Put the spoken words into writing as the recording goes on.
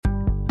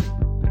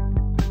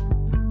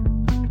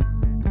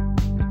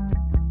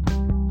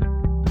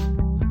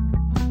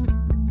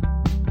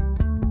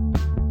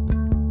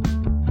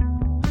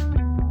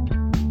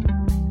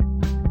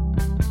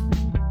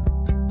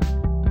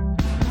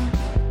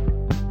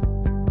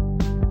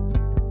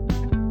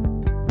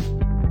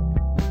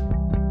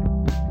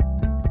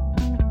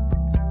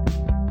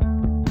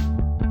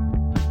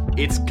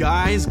It's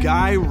Guys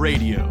Guy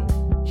Radio.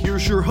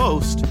 Here's your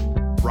host,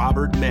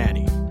 Robert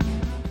Manni.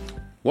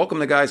 Welcome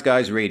to Guys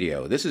Guys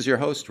Radio. This is your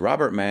host,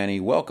 Robert Manni,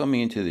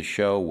 welcoming you to the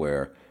show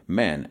where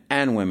men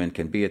and women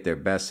can be at their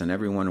best and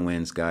everyone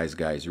wins. Guys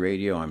Guys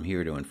Radio. I'm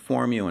here to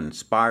inform you and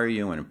inspire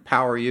you and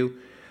empower you,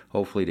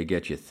 hopefully to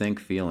get you think,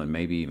 feel, and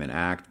maybe even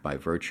act by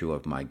virtue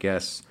of my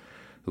guests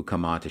who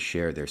come on to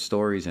share their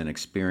stories and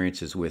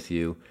experiences with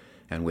you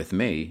and with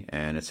me.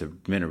 And it's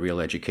been a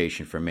real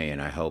education for me,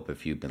 and I hope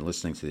if you've been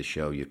listening to the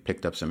show, you've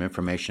picked up some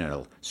information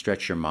that'll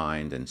stretch your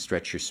mind and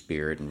stretch your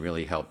spirit and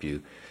really help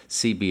you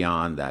see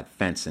beyond that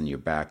fence in your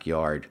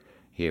backyard.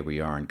 Here we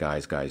are on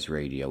Guys Guys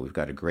Radio. We've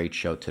got a great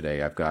show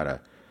today. I've got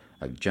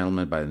a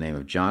gentleman by the name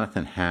of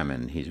Jonathan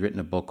Hammond. He's written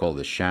a book called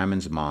The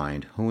Shaman's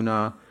Mind,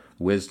 Huna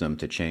Wisdom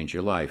to Change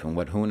Your Life. And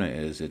what Huna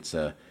is, it's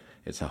a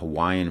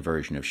Hawaiian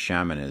version of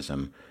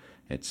shamanism.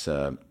 It's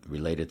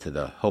related to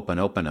the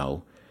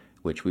Ho'oponopono,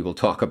 which we will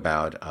talk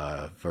about,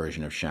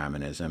 version of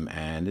shamanism.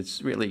 And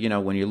it's really,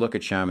 when you look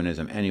at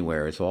shamanism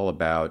anywhere, it's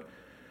about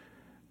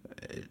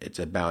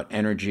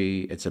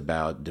energy, it's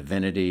about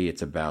divinity,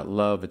 it's about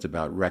love, it's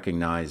about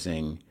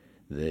recognizing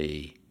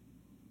the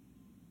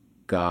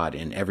God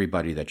in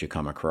everybody that you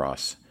come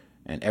across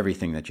and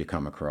everything that you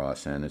come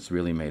across. And it's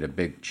really made a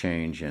big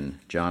change in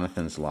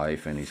Jonathan's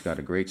life, and he's got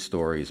a great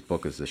story. His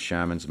book is The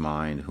Shaman's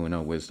Mind,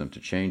 Huna Wisdom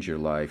to Change Your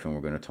Life, and we're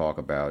going to talk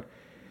about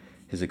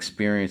his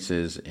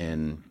experiences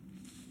in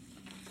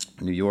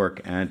New York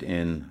and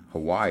in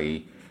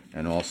Hawaii,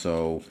 and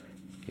also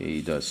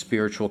he does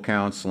spiritual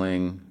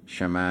counseling,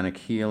 shamanic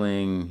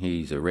healing,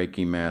 he's a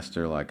Reiki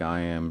master like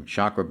I am,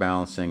 chakra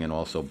balancing, and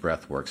also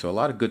breath work. So a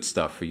lot of good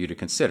stuff for you to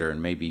consider and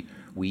maybe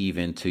weave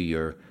into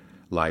your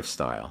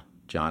lifestyle.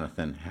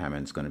 Jonathan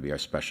Hammond's going to be our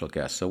special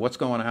guest. So what's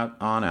going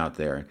on out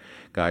there in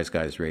Guys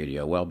Guys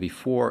Radio? Well,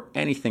 before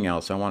anything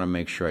else, I want to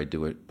make sure I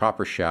do a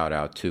proper shout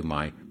out to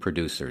my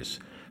producers.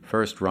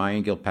 First,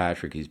 Ryan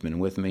Gilpatrick. He's been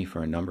with me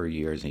for a number of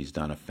years, and he's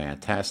done a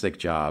fantastic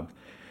job.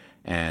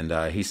 And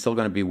he's still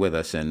going to be with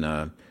us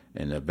in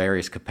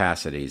various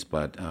capacities,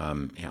 but I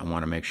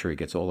want to make sure he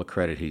gets all the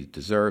credit he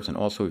deserves. And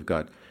also, we've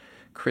got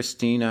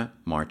Christina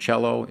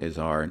Marcello is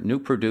our new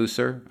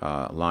producer,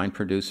 line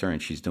producer,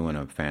 and she's doing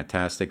a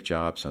fantastic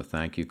job. So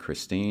thank you,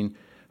 Christine,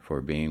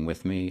 for being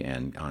with me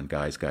and on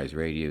Guys Guys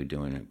Radio,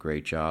 doing a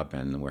great job,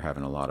 and we're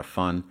having a lot of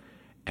fun.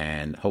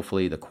 And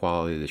hopefully the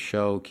quality of the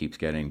show keeps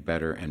getting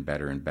better and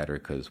better and better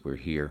because we're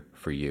here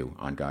for you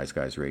on Guys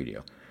Guys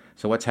Radio.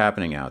 So what's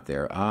happening out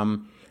there?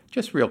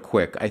 Just real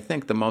quick, I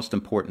think the most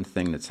important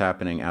thing that's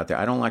happening out there,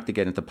 I don't like to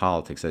get into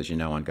politics, as you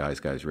know, on Guys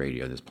Guys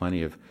Radio. There's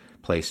plenty of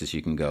places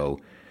you can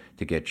go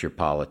to get your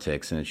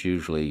politics, and it's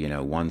usually,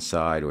 one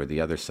side or the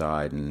other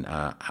side. And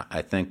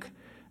I think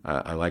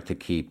I like to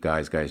keep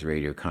Guys Guys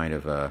Radio kind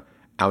of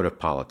out of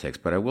politics.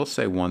 But I will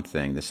say one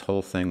thing, this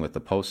whole thing with the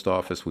post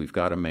office, we've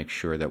got to make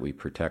sure that we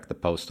protect the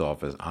post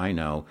office. I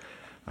know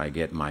I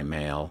get my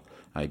mail,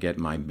 I get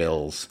my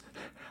bills,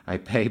 I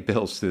pay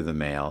bills through the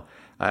mail.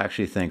 I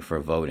actually think for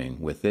voting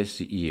with this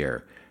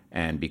year,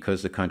 and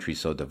because the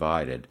country's so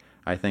divided,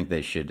 I think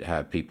they should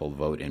have people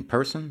vote in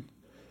person,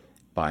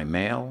 by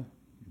mail,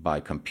 by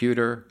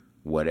computer,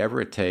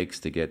 whatever it takes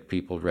to get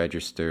people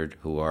registered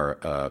who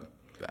are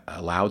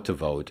allowed to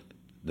vote.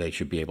 They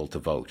should be able to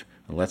vote.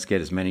 And let's get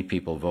as many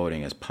people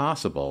voting as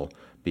possible,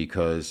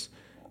 because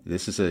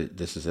this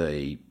is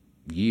a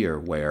year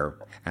where,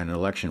 an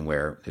election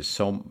where there's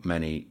so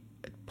many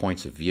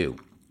points of view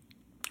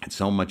and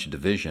so much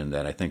division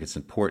that I think it's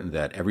important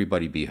that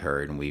everybody be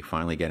heard and we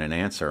finally get an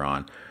answer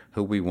on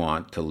who we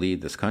want to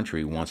lead this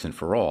country once and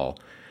for all.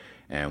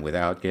 And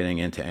without getting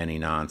into any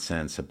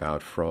nonsense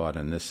about fraud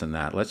and this and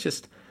that, let's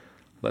just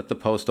let the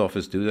post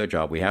office do their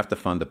job. We have to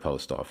fund the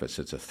post office.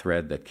 It's a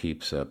thread that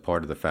keeps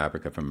part of the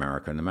fabric of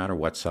America. No matter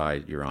what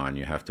side you're on,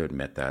 you have to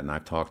admit that. And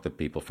I've talked to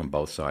people from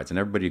both sides, and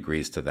everybody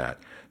agrees to that.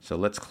 So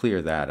let's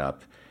clear that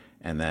up,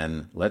 and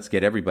then let's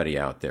get everybody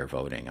out there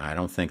voting. I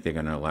don't think they're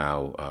going to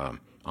allow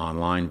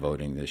online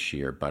voting this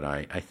year, but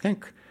I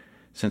think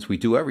since we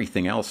do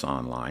everything else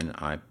online,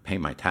 I pay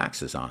my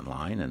taxes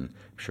online, and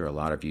I'm sure a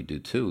lot of you do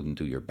too, and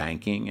do your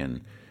banking,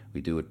 and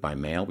we do it by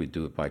mail, we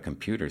do it by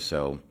computer.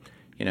 So,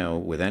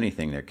 with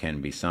anything there can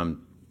be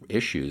some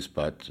issues,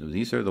 but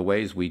these are the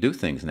ways we do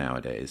things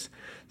nowadays.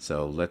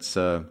 So let's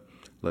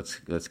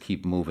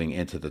keep moving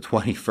into the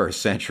 21st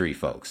century,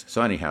 folks.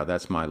 So anyhow,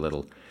 that's my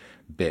little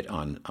bit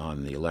on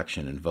the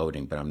election and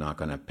voting, but I'm not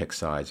going to pick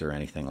sides or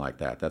anything like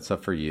that. That's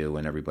up for you,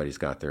 and everybody's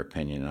got their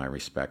opinion, and I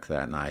respect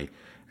that. And I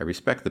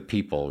respect the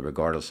people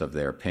regardless of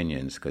their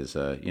opinions, because,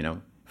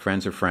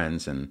 friends are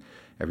friends, and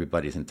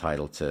everybody's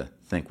entitled to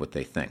think what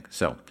they think.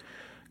 So,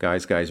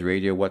 Guys Guys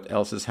Radio, what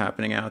else is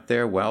happening out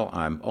there? Well,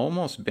 I've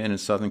almost been in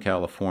Southern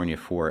California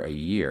for a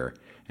year,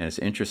 and it's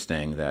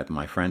interesting that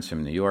my friends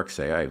from New York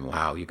say, "Hey,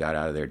 wow, you got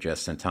out of there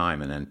just in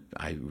time." And then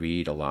I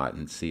read a lot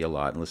and see a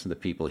lot and listen to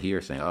people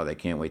here saying, "Oh, they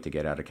can't wait to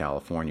get out of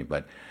California."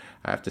 But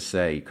I have to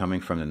say,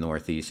 coming from the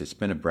Northeast, it's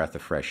been a breath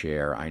of fresh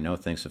air. I know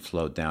things have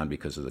slowed down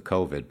because of the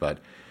COVID, but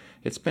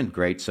It's been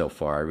great so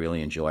far. I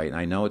really enjoy it. And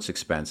I know it's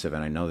expensive,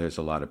 and I know there's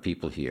a lot of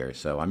people here.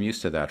 So I'm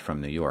used to that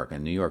from New York.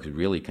 And New York is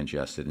really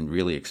congested and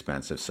really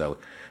expensive. So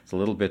it's a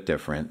little bit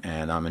different.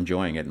 And I'm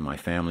enjoying it, and my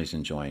family's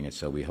enjoying it.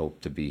 So we hope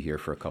to be here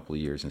for a couple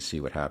of years and see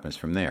what happens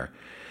from there.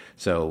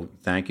 So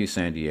thank you,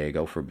 San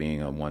Diego, for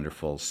being a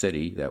wonderful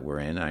city that we're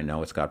in. I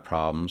know it's got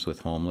problems with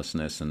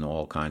homelessness and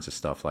all kinds of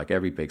stuff like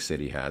every big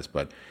city has.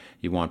 But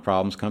you want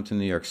problems, come to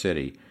New York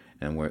City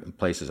and where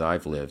places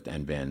I've lived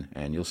and been,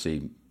 and you'll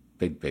see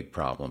big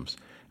problems.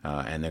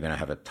 And they're going to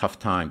have a tough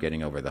time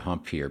getting over the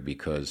hump here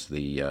because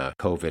the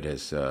COVID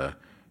has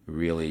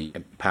really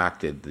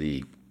impacted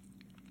the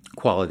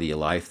quality of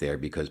life there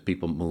because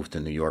people move to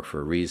New York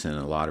for a reason,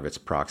 and a lot of its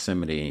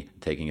proximity,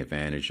 taking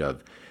advantage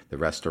of the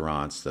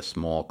restaurants, the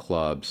small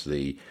clubs,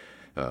 the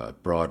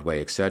Broadway,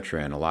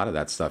 etc. And a lot of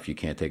that stuff you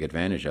can't take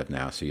advantage of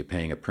now. So you're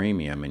paying a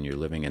premium and you're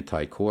living in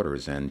tight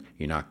quarters and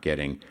you're not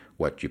getting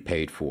what you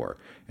paid for.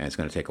 And it's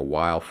going to take a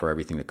while for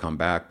everything to come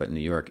back. But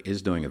New York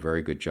is doing a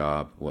very good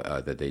job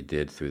that they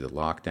did through the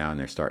lockdown.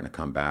 They're starting to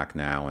come back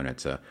now. And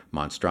it's a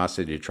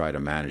monstrosity to try to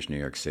manage New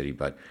York City,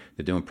 but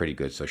they're doing pretty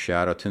good. So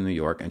shout out to New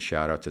York and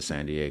shout out to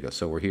San Diego.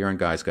 So we're here on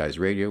Guys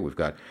Radio. We've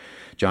got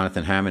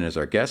Jonathan Hammond as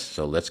our guest.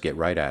 So let's get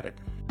right at it.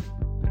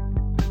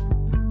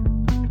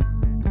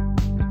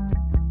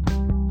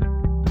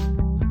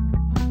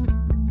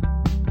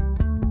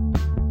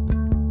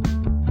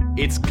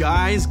 It's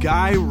Guys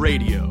Guy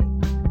Radio.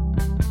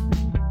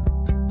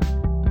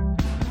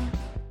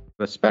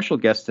 A special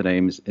guest today,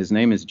 his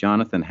name is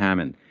Jonathan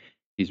Hammond.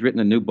 He's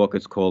written a new book.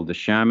 It's called The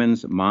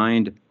Shaman's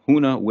Mind,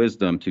 Huna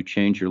Wisdom to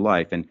Change Your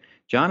Life. And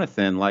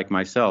Jonathan, like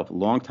myself,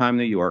 longtime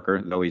New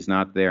Yorker, though he's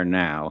not there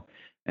now,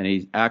 and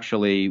he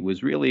actually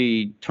was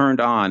really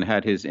turned on,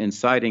 had his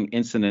inciting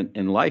incident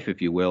in life, if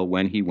you will,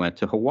 when he went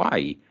to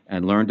Hawaii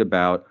and learned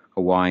about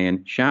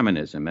Hawaiian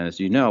shamanism. And as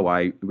you know,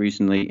 I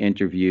recently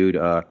interviewed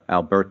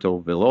Alberto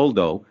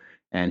Villoldo,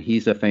 and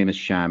he's a famous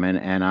shaman.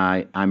 And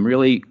I'm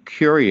really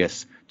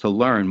curious to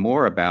learn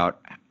more about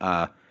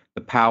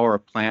the power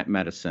of plant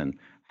medicine,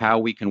 how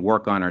we can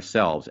work on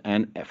ourselves.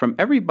 And from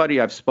everybody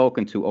I've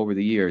spoken to over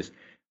the years,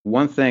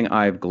 one thing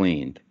I've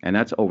gleaned, and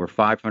that's over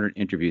 500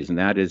 interviews, and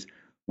that is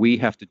we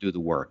have to do the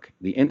work.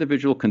 The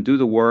individual can do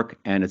the work,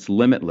 and it's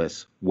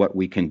limitless what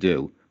we can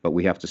do. But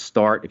we have to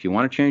start. If you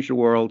want to change the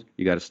world,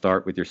 you got to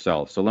start with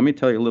yourself. So let me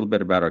tell you a little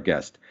bit about our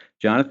guest.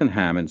 Jonathan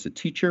Hammond is a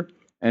teacher,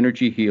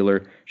 energy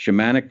healer,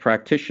 shamanic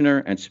practitioner,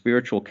 and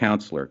spiritual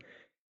counselor.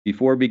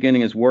 Before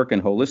beginning his work in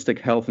holistic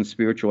health and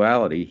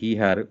spirituality, he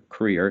had a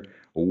career,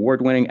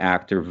 award-winning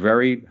actor,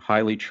 very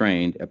highly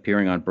trained,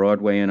 appearing on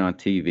Broadway and on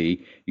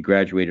TV. He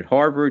graduated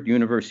Harvard,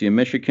 University of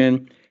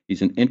Michigan.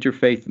 He's an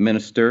interfaith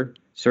minister,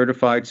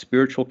 certified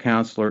spiritual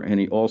counselor, and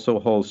he also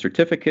holds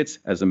certificates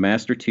as a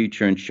master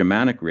teacher in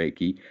shamanic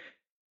Reiki,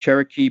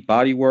 Cherokee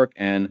bodywork,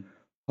 and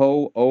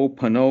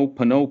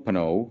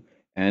Ho'oponopono,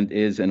 and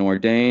is an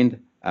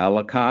ordained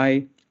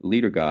Alakai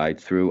leader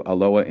guide through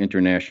Aloha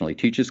International. He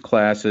teaches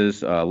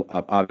classes,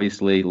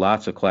 obviously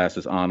lots of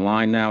classes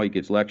online now. He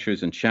gives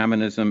lectures in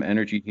shamanism,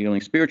 energy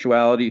healing,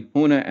 spirituality,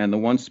 Huna and the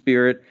One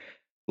Spirit,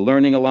 the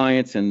Learning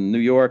Alliance in New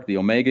York, the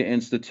Omega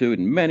Institute,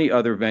 and many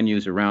other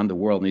venues around the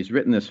world. And he's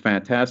written this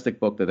fantastic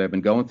book that I've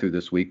been going through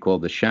this week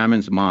called The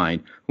Shaman's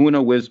Mind,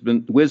 Huna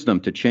Wisdom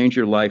to Change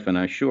Your Life. And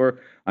I'm sure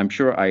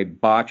I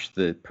botched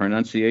the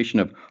pronunciation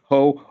of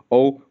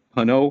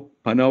Ho'oponopono.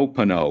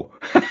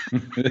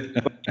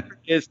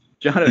 Is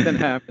Jonathan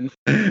Hammond.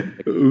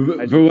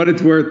 For what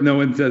it's worth, no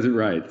one says it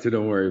right, so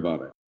don't worry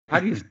about it. How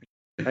do you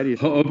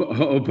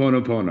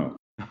Ho'oponopono.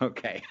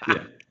 Okay.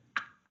 Yeah.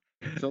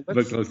 So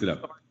let's close it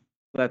up.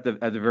 At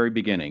the very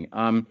beginning.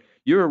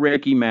 You're a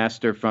Reiki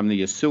master from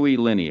the Usui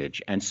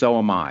lineage, and so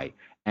am I.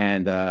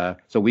 And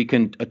so we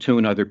can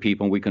attune other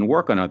people, and we can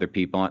work on other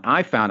people. And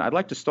I'd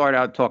like to start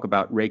out and talk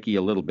about Reiki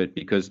a little bit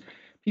because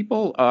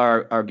people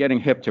are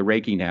getting hip to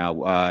Reiki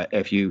now.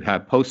 If you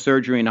have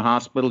post-surgery in a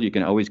hospital, you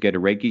can always get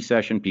a Reiki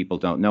session. People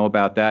don't know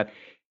about that.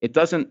 It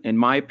doesn't, in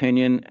my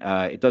opinion,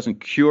 it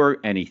doesn't cure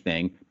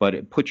anything, but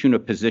it puts you in a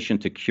position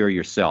to cure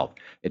yourself.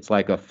 It's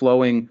like a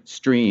flowing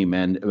stream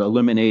and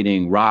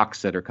eliminating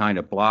rocks that are kind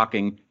of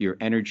blocking your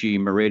energy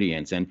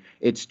meridians. And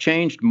it's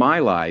changed my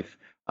life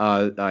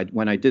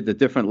when I did the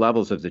different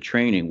levels of the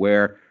training,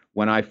 where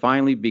when I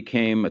finally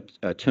became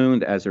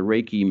attuned as a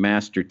Reiki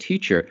master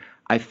teacher,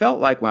 I felt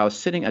like when I was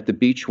sitting at the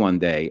beach one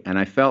day and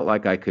I felt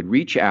like I could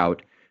reach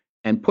out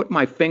and put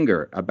my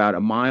finger about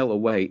a mile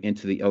away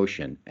into the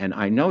ocean. And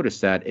I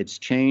noticed that it's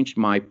changed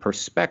my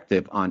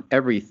perspective on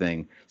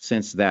everything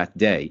since that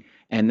day.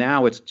 And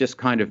now it's just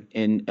kind of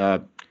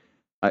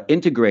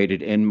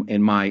integrated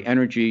in my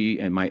energy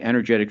and my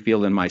energetic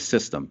field in my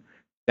system.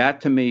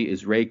 That to me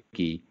is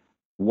Reiki.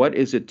 What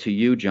is it to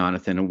you,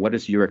 Jonathan, and what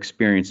has your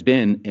experience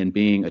been in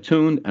being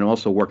attuned and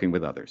also working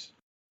with others?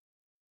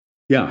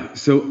 Yeah,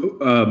 so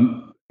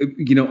all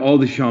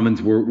the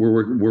shamans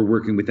were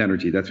working with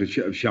energy. That's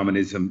what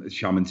shamans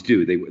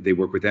do. They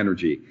work with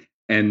energy,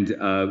 and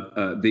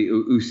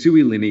the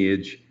Usui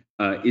lineage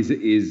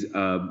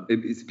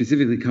it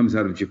specifically comes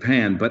out of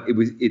Japan, but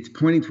it's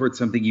pointing towards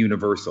something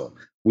universal.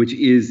 which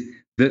is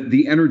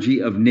the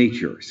energy of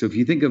nature. So if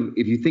you think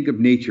of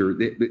nature,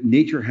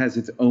 nature has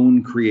its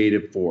own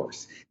creative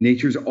force.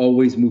 Nature's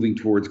always moving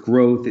towards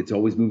growth. It's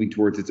always moving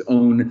towards its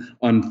own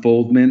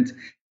unfoldment.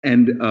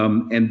 And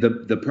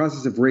the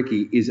process of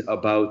Reiki is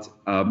about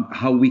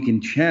how we can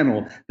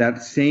channel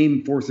that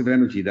same force of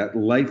energy, that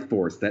life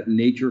force, that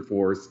nature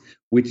force,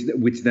 which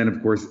then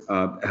of course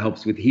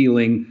helps with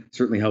healing,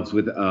 certainly helps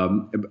with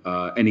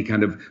any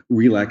kind of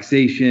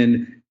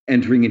relaxation,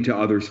 entering into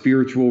other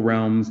spiritual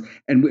realms.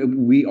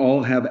 And we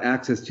all have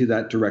access to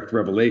that direct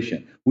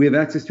revelation. We have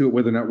access to it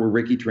whether or not we're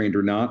Reiki trained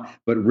or not,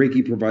 but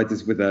Reiki provides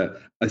us with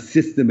a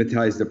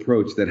systematized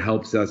approach that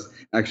helps us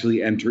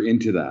actually enter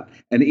into that.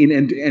 And in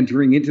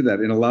entering into that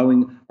and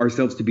allowing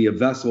ourselves to be a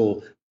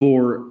vessel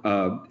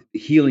for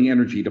healing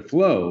energy to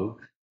flow,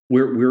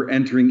 we're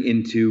entering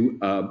into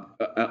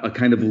a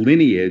kind of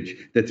lineage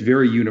that's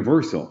very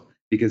universal.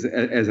 Because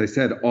as I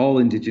said, all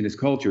indigenous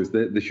cultures,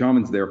 the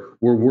shamans there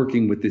were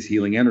working with this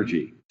healing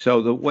energy.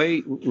 So the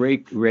way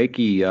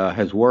Reiki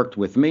has worked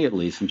with me, at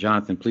least, and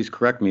Jonathan, please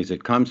correct me, is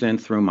it comes in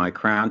through my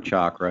crown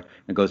chakra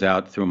and goes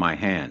out through my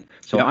hand.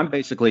 So I'm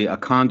basically a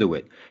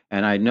conduit.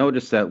 And I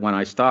noticed that when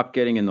I stopped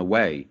getting in the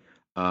way,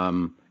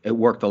 it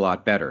worked a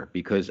lot better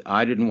because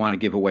I didn't want to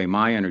give away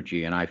my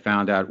energy. And I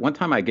found out one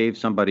time I gave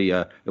somebody,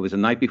 it was the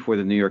night before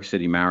the New York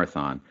City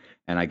Marathon.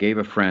 And I gave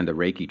a friend a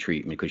Reiki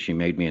treatment because she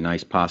made me a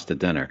nice pasta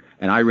dinner.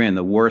 And I ran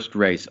the worst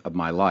race of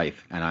my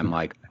life. And I'm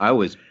like, I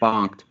was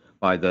bonked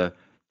by the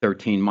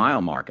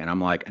 13-mile mark. And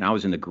I'm like, and I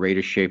was in the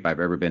greatest shape I've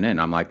ever been in.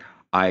 I'm like,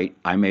 I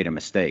made a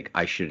mistake.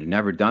 I should have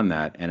never done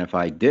that. And if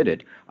I did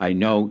it, I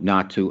know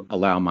not to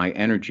allow my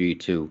energy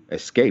to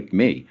escape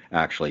me,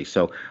 actually.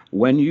 So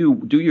when you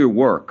do your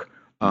work,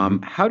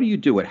 how do you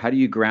do it? How do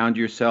you ground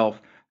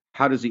yourself?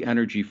 How does the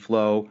energy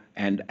flow?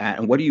 And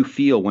what do you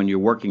feel when you're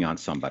working on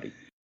somebody?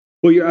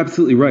 Well, you're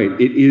absolutely right.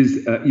 It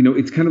is,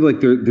 it's kind of like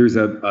there's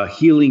a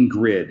healing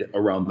grid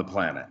around the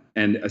planet,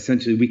 and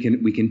essentially we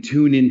can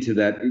tune into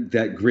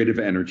that grid of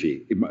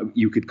energy.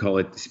 You could call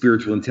it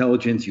spiritual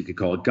intelligence, you could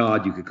call it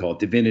God, you could call it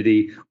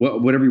divinity,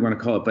 whatever you want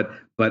to call it.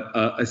 But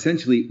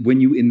essentially,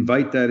 when you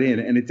invite that in,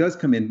 and it does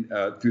come in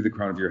through the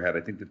crown of your head,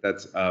 I think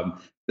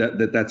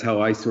that's how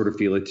I sort of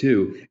feel it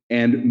too,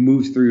 and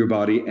moves through your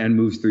body and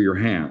moves through your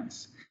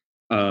hands.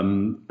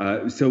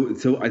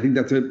 So I think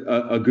that's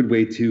a good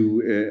way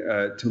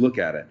to look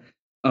at it.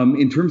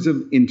 In terms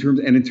of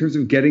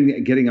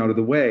getting out of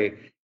the way,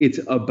 it's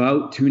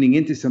about tuning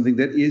into something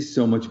that is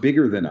so much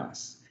bigger than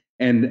us.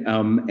 And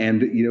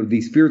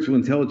these spiritual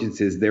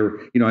intelligences,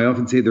 I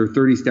often say they're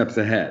 30 steps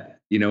ahead,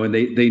 and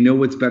they know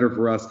what's better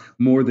for us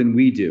more than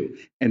we do.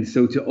 And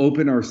so to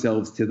open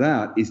ourselves to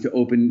that is to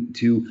open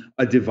to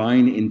a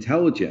divine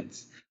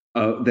intelligence.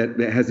 That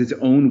has its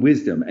own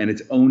wisdom and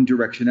its own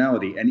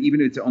directionality and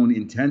even its own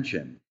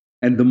intention.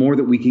 And the more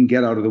that we can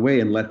get out of the way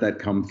and let that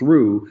come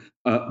through,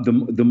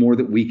 the more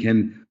that we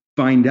can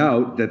find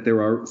out that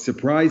there are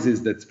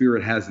surprises that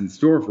Spirit has in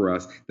store for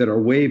us that are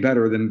way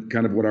better than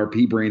kind of what our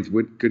pea brains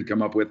could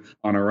come up with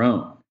on our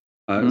own.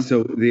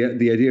 So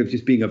the idea of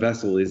just being a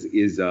vessel is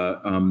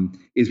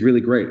really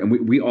great, and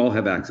we all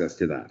have access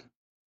to that.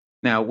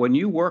 Now, when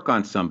you work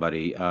on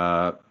somebody,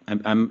 I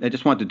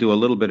just want to do a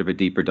little bit of a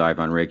deeper dive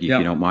on Reiki, if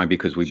you don't mind,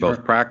 because we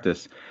both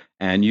practice,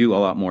 and you a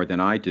lot more than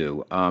I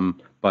do.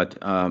 But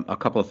a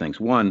couple of things.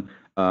 One,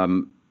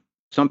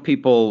 some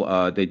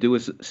people, they do a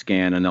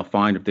scan, and they'll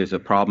find if there's a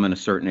problem in a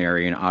certain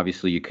area, and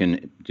obviously you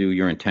can do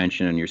your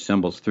intention and your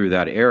symbols through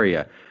that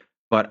area.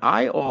 But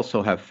I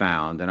also have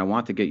found, and I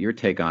want to get your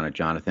take on it,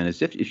 Jonathan,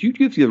 is if you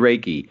give the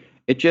Reiki,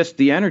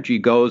 the energy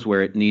goes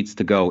where it needs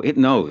to go. It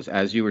knows,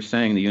 as you were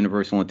saying, the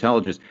universal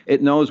intelligence,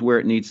 it knows where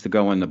it needs to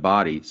go in the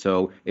body.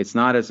 So it's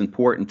not as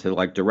important to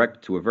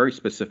direct to a very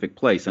specific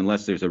place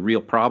unless there's a real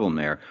problem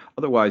there.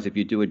 Otherwise, if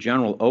you do a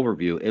general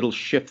overview, it'll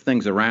shift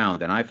things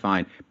around. And I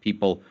find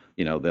people,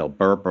 they'll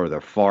burp or they'll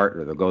fart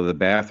or they'll go to the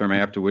bathroom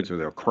afterwards or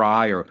they'll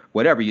cry or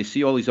whatever. You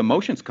see all these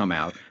emotions come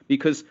out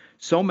because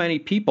so many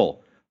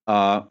people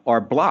are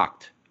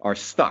blocked, are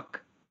stuck.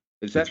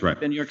 Is that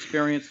been your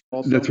experience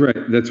also? That's right.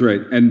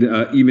 And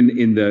even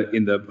in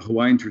the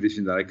Hawaiian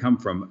tradition that I come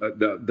from,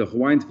 the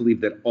Hawaiians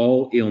believe that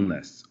all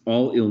illness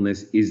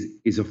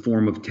is a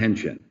form of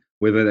tension,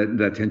 whether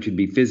that tension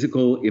be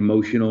physical,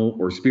 emotional,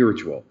 or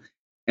spiritual.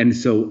 And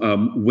so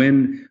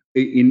when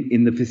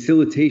in the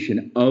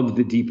facilitation of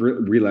the deep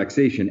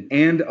relaxation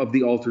and of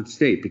the altered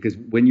state, because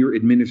when you're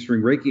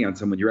administering Reiki on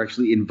someone, you're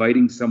actually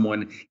inviting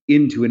someone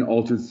into an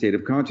altered state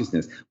of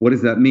consciousness. What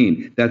does that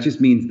mean? That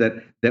just means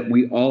that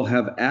we all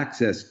have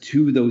access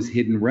to those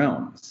hidden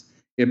realms.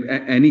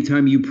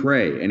 Anytime you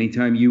pray,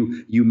 anytime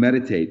you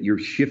meditate, you're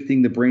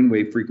shifting the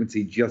brainwave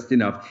frequency just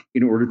enough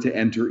in order to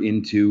enter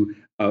into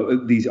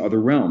these other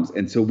realms.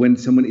 And so when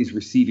someone is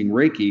receiving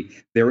Reiki,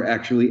 they're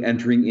actually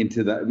entering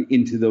into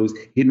those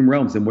hidden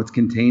realms. And what's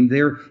contained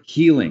there?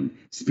 Healing,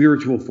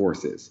 spiritual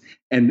forces.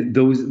 And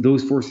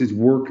those forces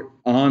work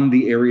on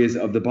the areas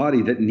of the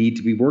body that need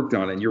to be worked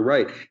on. And you're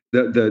right,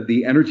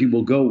 the energy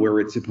will go where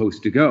it's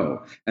supposed to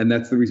go. And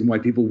that's the reason why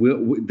people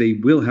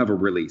will have a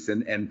release.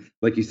 And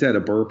like you said, a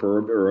burp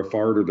or a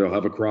fart, or they'll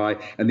have a cry.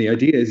 And the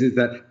idea is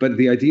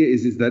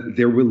that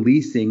they're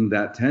releasing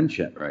that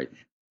tension. Right.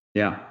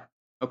 Yeah.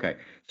 Okay.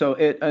 So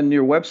on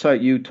your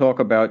website, you talk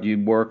about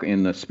you work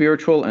in the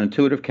spiritual and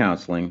intuitive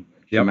counseling,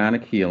 Yep.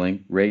 shamanic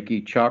healing,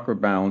 Reiki, chakra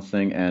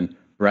balancing, and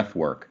breath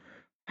work.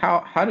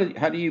 How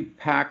do you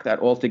pack that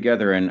all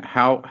together, and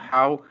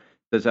how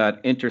does that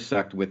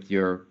intersect with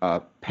your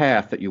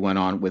path that you went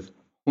on with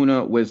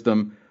Huna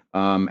wisdom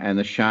and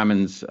the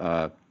shaman's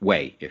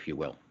way, if you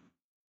will?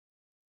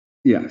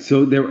 Yeah,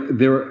 so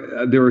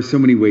there are so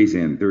many ways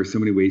in. There are so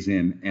many ways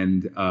in,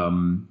 and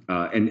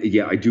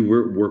yeah, I do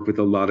work with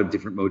a lot of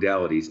different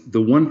modalities.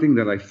 The one thing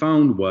that I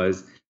found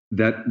was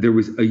that there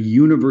was a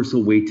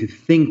universal way to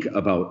think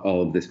about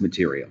all of this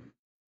material,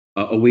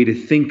 a way to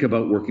think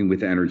about working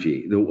with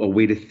energy, a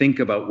way to think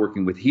about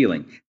working with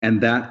healing,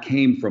 and that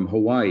came from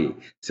Hawaii.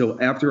 So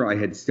after I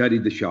had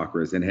studied the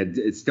chakras and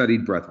had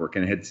studied breathwork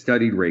and had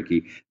studied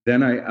Reiki,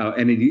 then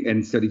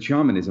and studied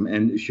shamanism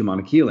and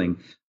shamanic healing.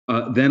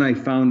 Then I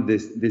found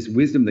this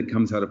wisdom that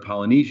comes out of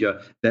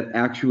Polynesia that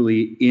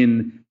actually,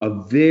 in a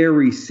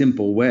very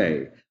simple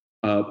way,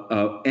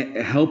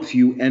 helps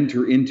you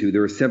enter into.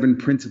 There are 7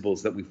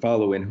 principles that we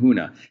follow in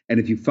Huna, and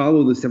if you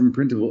follow the 7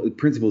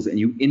 principles and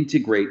you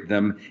integrate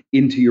them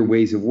into your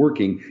ways of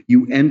working,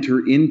 you enter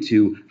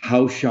into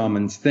how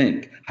shamans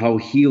think, how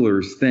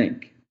healers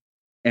think,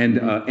 and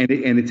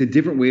it's a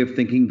different way of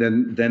thinking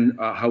than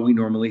how we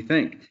normally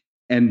think.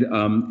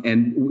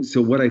 And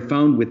so what I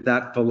found with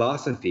that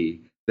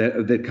philosophy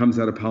that comes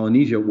out of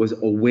Polynesia was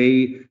a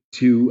way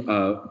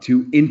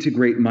to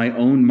integrate my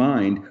own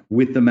mind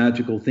with the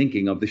magical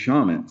thinking of the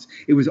shamans.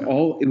 It was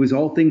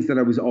all things that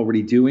I was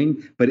already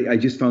doing, but I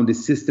just found a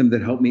system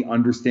that helped me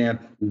understand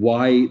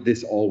why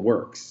this all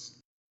works.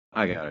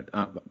 I got it.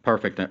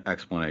 Perfect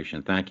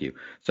explanation. Thank you.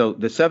 So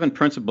the 7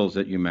 principles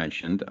that you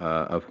mentioned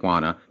of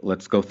Huna,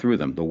 let's go through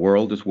them. The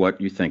world is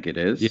what you think it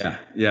is.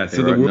 Yeah.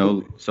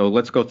 So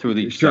let's go through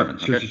these. Sure.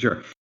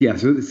 Yeah.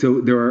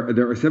 So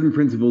there are 7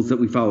 principles that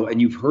we follow, and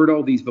you've heard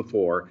all these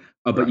before,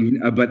 but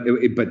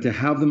to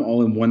have them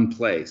all in one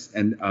place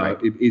and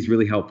it is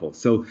really helpful.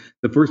 So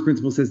the first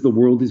principle says the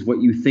world is what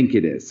you think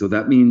it is. So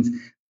that means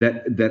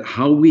that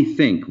how we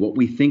think, what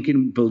we think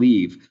and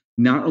believe,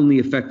 not only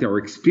affect our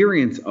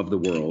experience of the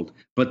world,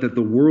 but that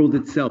the world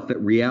itself, that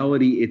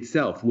reality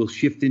itself, will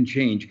shift and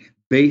change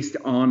based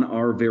on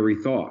our very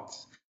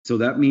thoughts. So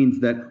that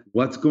means that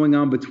what's going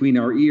on between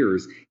our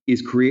ears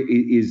has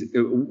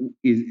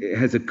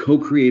a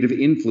co-creative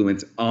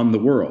influence on the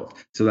world.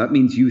 So that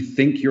means you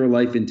think your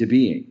life into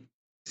being.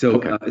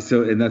 So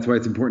and that's why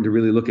it's important to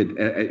really look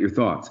at your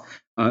thoughts.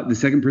 The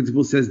second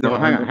principle says that.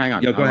 Hang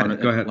on. Yeah, go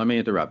ahead. Let me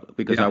interrupt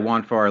because I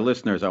want, for our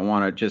listeners, I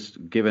want to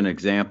just give an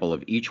example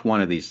of each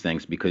one of these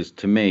things, because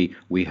to me,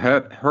 we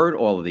have heard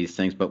all of these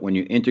things, but when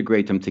you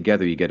integrate them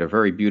together, you get a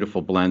very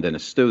beautiful blend and a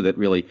stew that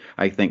really,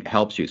 I think,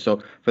 helps you.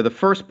 So for the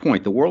first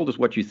point, the world is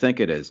what you think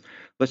it is.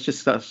 Let's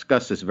just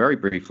discuss this very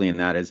briefly, and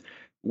that is,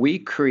 we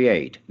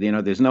create,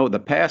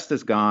 the past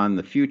is gone,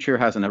 the future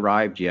hasn't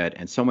arrived yet,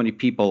 and so many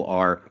people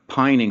are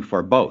pining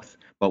for both.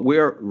 But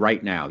we're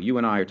right now. You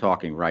and I are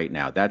talking right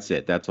now. That's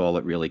it. That's all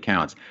that really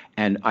counts.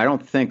 And I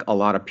don't think a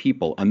lot of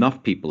people,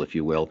 enough people, if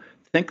you will,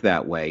 think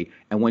that way.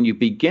 And when you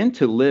begin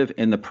to live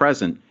in the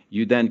present,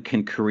 you then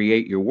can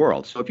create your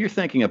world. So if you're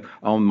thinking of,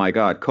 oh my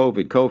God,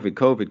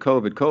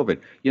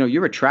 COVID,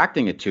 you're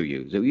attracting it to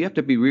you. So you have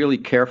to be really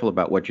careful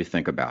about what you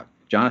think about.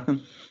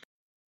 Jonathan?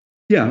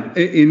 Yeah.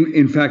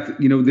 In fact,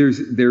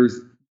 there's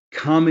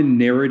common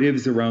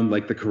narratives around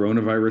like the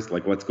coronavirus,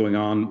 like what's going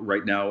on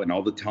right now and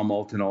all the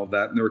tumult and all of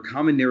that. And there are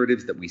common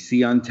narratives that we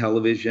see on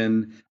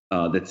television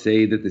that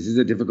say that this is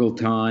a difficult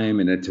time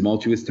and a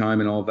tumultuous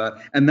time and all of that.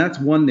 And that's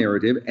one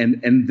narrative.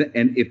 And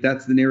if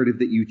that's the narrative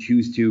that you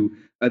choose to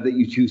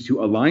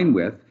align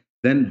with,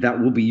 then that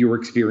will be your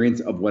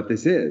experience of what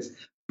this is.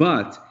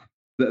 But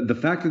the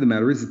fact of the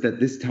matter is that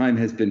this time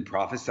has been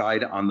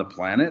prophesied on the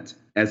planet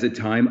as a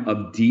time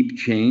of deep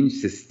change,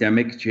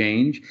 systemic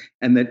change,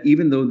 and that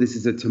even though this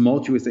is a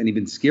tumultuous and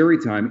even scary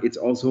time, it's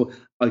also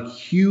a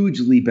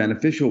hugely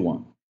beneficial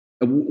one,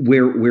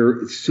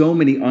 where so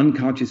many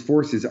unconscious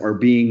forces are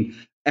being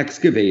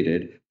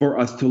excavated for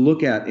us to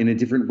look at in a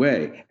different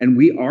way. And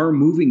we are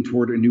moving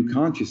toward a new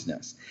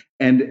consciousness.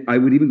 And I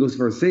would even go so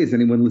far as to say, as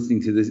anyone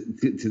listening to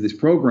this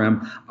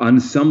program, on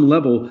some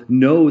level,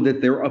 know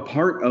that they're a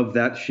part of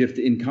that shift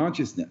in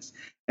consciousness.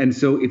 And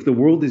so if the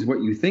world is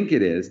what you think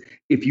it is,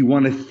 if you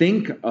want to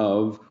think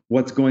of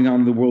what's going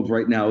on in the world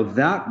right now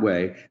that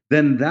way,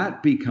 then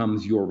that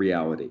becomes your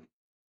reality.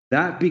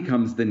 That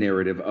becomes the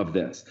narrative of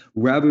this,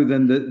 rather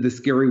than the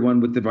scary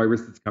one with the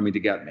virus that's coming to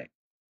get me.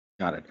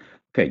 Got it.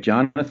 Okay,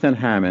 Jonathan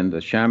Hammond,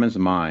 The Shaman's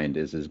Mind,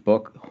 is his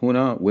book,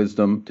 Huna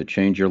Wisdom to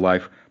Change Your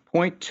Life.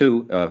 Point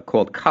two,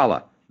 called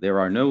Kala. There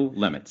are no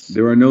limits.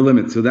 There are no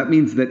limits. So that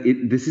means that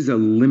this is a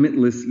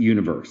limitless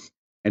universe.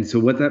 And so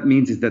what that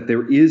means is that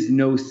there is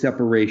no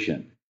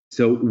separation.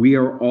 So we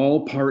are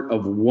all part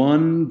of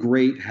one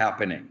great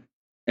happening.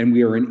 And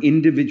we are an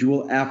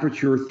individual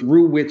aperture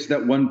through which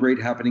that one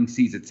great happening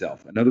sees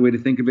itself. Another way to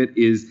think of it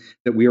is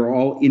that we are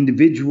all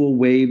individual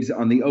waves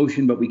on the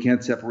ocean, but we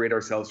can't separate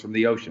ourselves from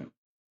the ocean.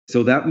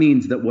 So that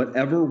means that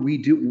whatever we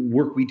do,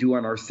 work we do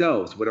on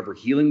ourselves, whatever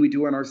healing we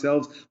do on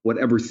ourselves,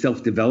 whatever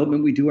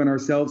self-development we do on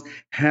ourselves,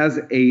 has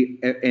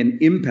an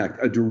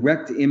impact, a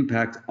direct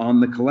impact on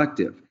the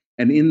collective.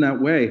 And in that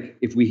way,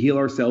 if we heal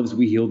ourselves,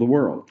 we heal the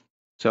world.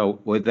 So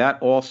would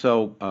that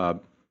also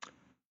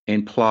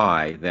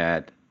imply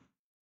that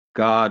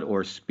God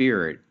or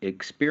spirit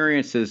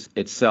experiences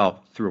itself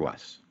through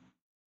us?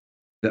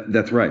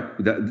 That's right.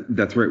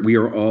 That's right. We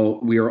are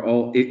all.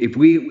 If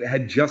we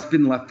had just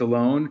been left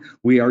alone,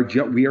 we are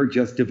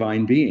just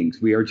divine beings.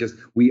 We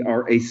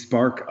are a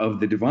spark of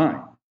the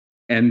divine,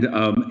 and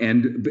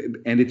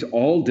it's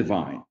all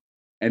divine.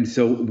 And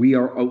so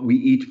we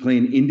each play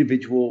an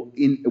individual.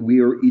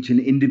 We are each an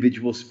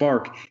individual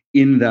spark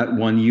in that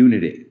one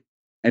unity.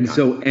 And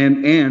so,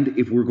 and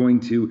if we're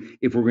going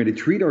to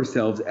treat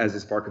ourselves as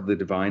a spark of the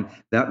divine,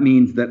 that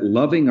means that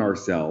loving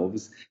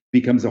ourselves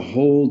becomes a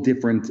whole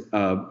different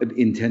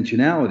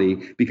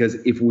intentionality. Because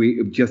if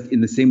we just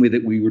in the same way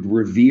that we would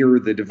revere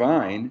the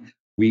divine,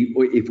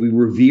 if we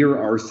revere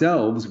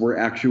ourselves, we're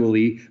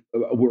actually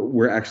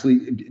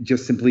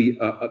just simply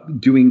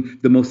doing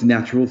the most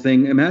natural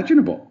thing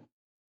imaginable.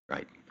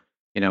 Right.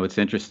 It's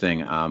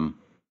interesting.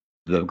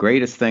 The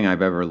greatest thing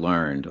I've ever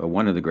learned, or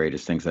one of the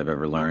greatest things I've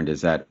ever learned,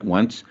 is that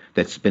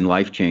that's been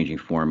life-changing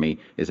for me,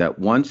 is that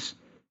once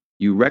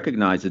you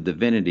recognize the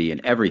divinity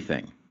in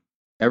everything,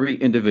 every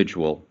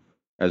individual,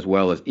 as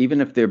well as even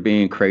if they're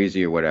being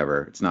crazy or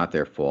whatever, it's not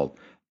their fault,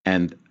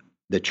 and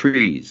the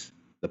trees,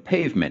 the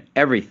pavement,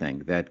 everything,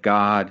 that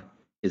God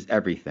is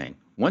everything.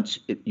 Once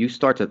you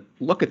start to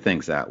look at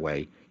things that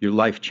way, your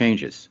life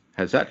changes.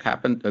 Has that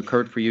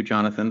occurred for you,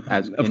 Jonathan,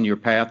 as in your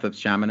path of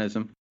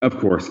shamanism? Of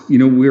course, we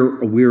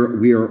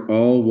are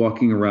all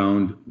walking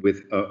around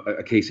with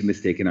a case of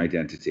mistaken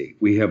identity.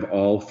 We have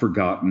all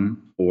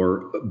forgotten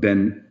or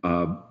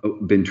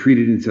been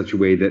treated in such a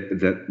way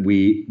that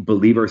we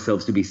believe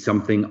ourselves to be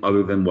something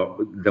other than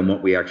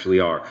what we actually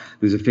are.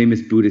 There's a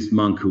famous Buddhist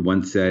monk who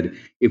once said,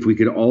 "If we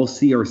could all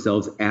see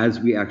ourselves as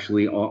we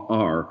actually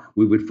are,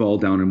 we would fall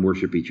down and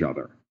worship each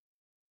other."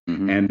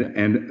 Mm-hmm.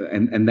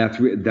 And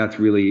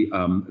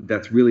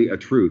that's really a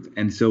truth.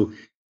 And so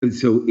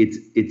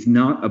it's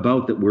not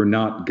about that we're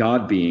not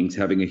God beings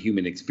having a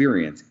human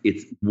experience.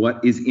 It's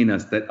what is in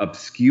us that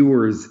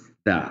obscures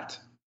that,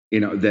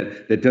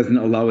 that doesn't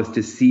allow us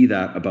to see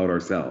that about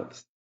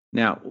ourselves.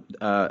 Now,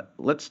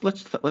 let's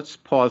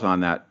pause on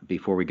that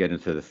before we get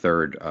into the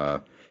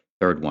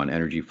third one,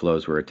 energy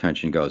flows where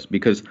attention goes,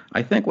 because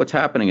I think what's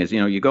happening is,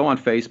 you go on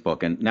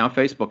Facebook, and now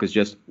Facebook is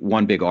just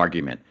one big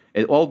argument.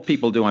 All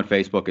people do on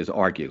Facebook is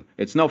argue.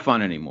 It's no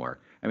fun anymore.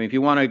 I mean, if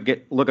you want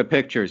to look at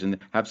pictures and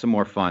have some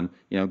more fun,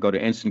 go to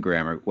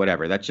Instagram or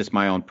whatever. That's just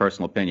my own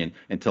personal opinion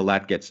until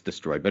that gets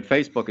destroyed. But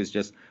Facebook is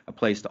just a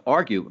place to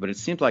argue. But it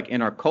seems like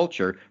in our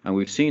culture, and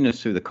we've seen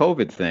this through the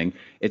COVID thing,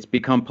 it's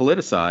become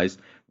politicized.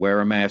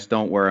 Wear a mask,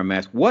 don't wear a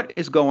mask. What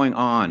is going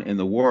on in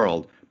the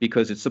world?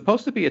 Because it's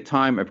supposed to be a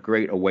time of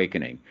great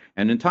awakening.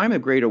 And in time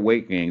of great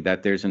awakening,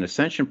 that there's an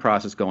ascension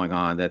process going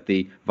on, that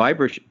the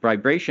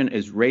vibration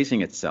is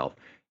raising itself.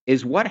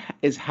 Is what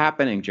is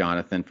happening,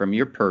 Jonathan, from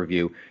your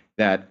purview,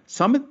 that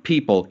some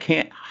people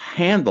can't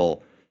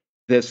handle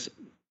this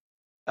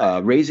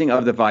raising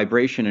of the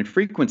vibration and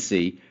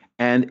frequency,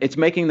 and it's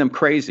making them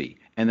crazy.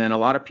 And then a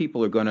lot of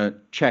people are going to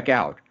check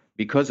out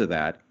because of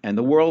that. And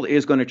the world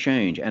is going to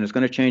change, and it's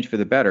going to change for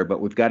the better, but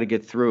we've got to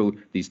get through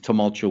these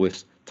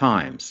tumultuous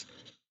times.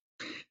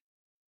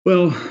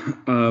 Well,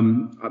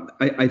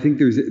 I think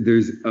there's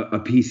a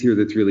piece here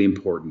that's really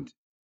important.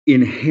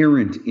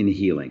 Inherent in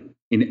healing,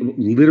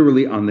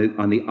 literally on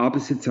the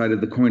opposite side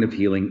of the coin of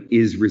healing,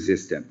 is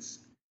resistance.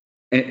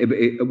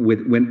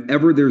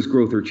 Whenever there's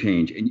growth or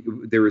change, and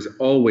there is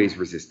always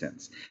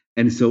resistance.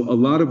 And so a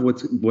lot of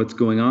what's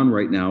going on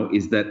right now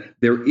is that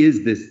there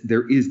is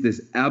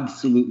this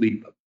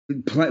absolutely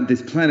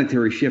this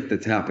planetary shift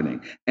that's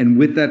happening, and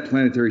with that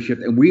planetary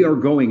shift, and we are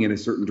going in a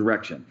certain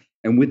direction.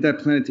 And with that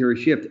planetary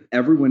shift,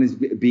 everyone is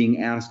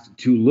being asked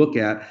to look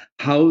at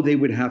how they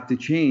would have to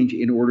change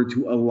in order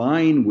to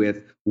align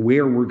with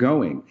where we're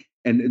going.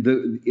 And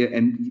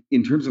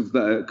in terms of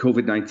the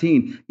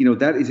COVID-19,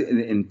 that is an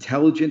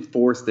intelligent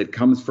force that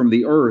comes from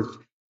the earth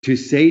to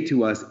say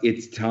to us,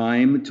 it's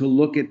time to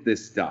look at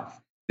this stuff.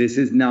 This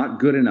is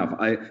not good enough.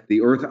 The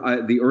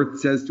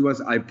earth says to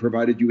us, I've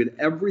provided you with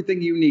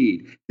everything you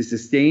need to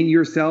sustain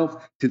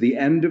yourself to the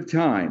end of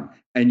time,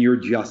 and you're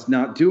just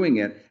not doing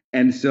it.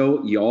 And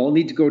so you all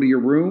need to go to your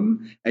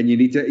room, and you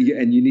need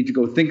to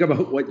go think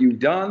about what you've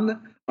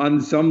done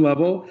on some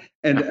level,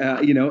 and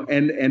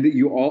and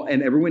you all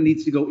and everyone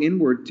needs to go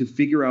inward to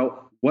figure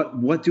out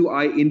what do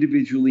I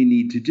individually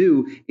need to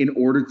do in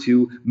order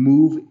to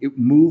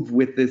move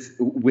with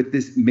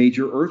this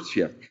major earth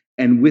shift.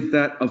 And with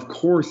that, of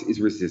course,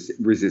 is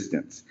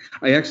resistance.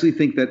 I actually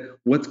think that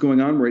what's going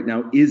on right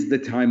now is the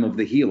time of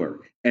the healer,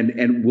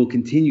 and will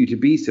continue to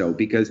be so,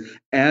 because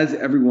as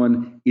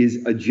everyone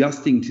is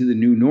adjusting to the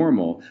new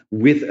normal,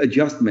 with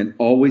adjustment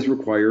always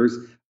requires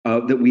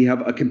that we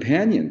have a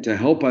companion to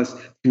help us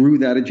through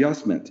that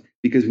adjustment,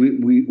 because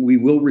we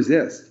will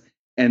resist.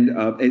 And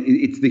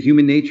it's the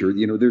human nature.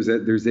 There's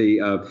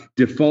a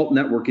default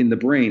network in the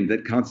brain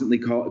that constantly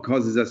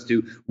causes us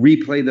to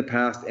replay the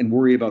past and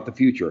worry about the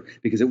future,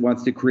 because it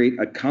wants to create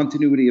a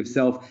continuity of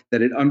self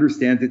that it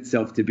understands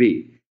itself to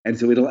be. And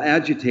so it'll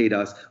agitate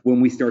us when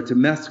we start to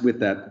mess with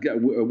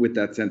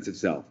that sense of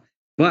self.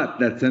 But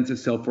that sense of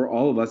self for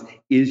all of us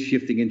is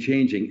shifting and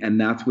changing, and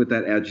that's what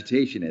that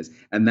agitation is,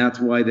 and that's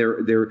why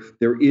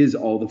there is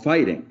all the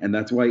fighting, and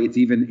that's why it's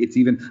even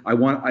I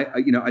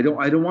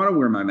don't want to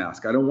wear my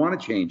mask, I don't want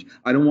to change,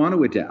 I don't want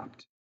to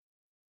adapt.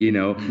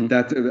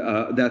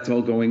 That's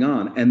all going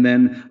on. And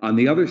then on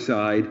the other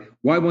side,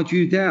 why won't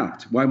you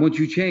adapt? Why won't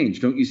you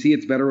change? Don't you see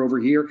it's better over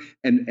here?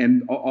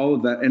 And all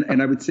of that.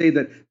 And I would say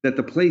that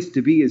the place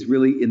to be is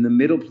really in the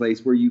middle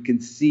place, where you can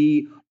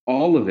see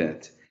all of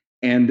it,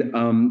 and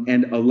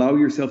allow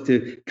yourself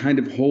to kind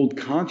of hold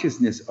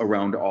consciousness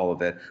around all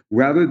of it,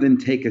 rather than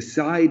take a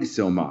side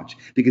so much,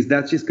 because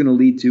that's just going to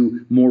lead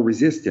to more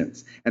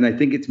resistance. And I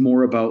think it's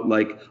more about,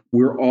 like,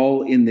 we're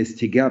all in this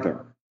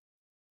together.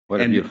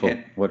 What a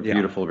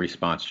beautiful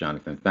response,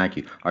 Jonathan. Thank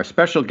you. Our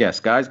special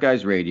guest,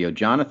 Guys Radio,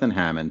 Jonathan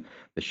Hammond.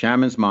 The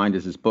Shaman's Mind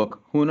is his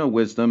book, Huna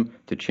Wisdom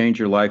to Change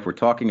Your Life. We're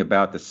talking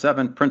about the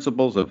 7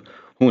 principles of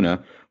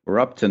Huna. We're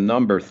up to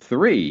number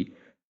 3,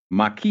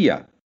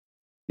 Makia.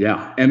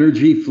 Yeah,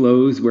 energy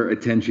flows where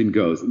attention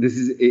goes.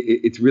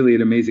 It's really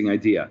an amazing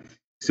idea.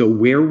 So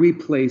where we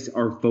place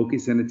our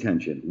focus and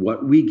attention,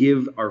 what we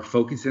give our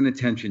focus and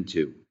attention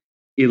to,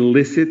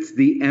 elicits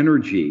the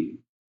energy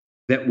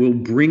that will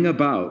bring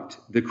about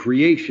the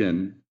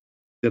creation,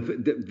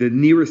 the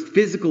nearest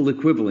physical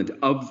equivalent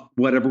of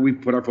whatever we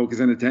put our focus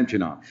and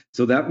attention on.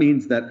 So that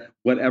means that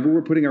whatever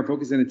we're putting our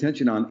focus and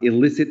attention on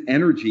elicit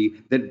energy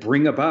that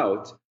bring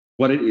about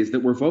what it is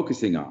that we're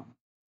focusing on.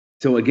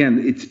 So again,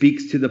 it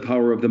speaks to the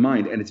power of the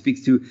mind, and it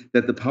speaks to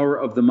that the power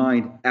of the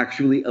mind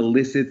actually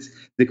elicits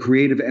the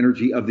creative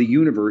energy of the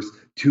universe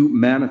to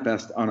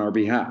manifest on our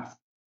behalf.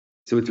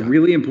 So it's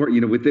really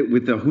important, with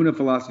the Huna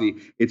philosophy,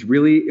 it's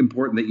really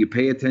important that you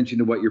pay attention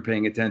to what you're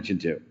paying attention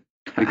to,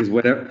 because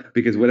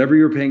whatever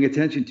you're paying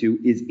attention to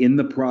is in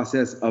the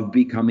process of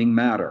becoming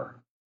matter.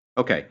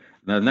 Okay,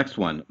 the next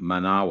one,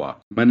 Manawa.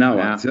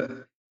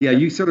 Yeah,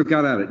 you sort of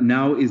got at it.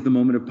 Now is the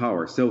moment of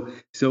power. So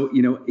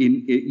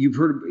you've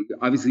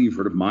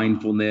heard of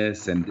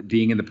mindfulness and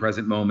being in the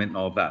present moment and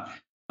all of that.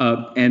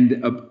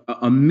 And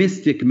a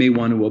mystic may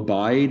want to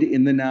abide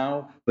in the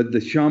now, but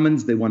the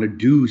shamans, they want to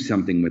do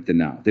something with the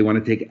now. They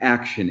want to take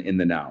action in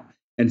the now.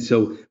 And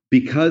so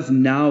because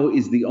now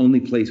is the only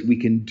place we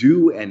can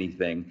do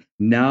anything,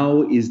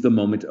 now is the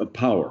moment of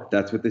power.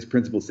 That's what this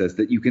principle says,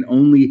 that you can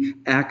only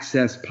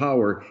access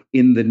power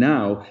in the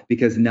now,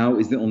 because now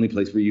is the only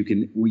place where you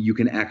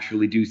can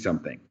actually do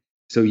something.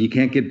 So you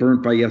can't get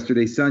burnt by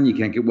yesterday's sun. You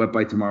can't get wet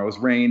by tomorrow's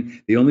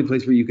rain. The only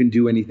place where you can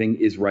do anything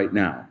is right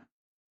now.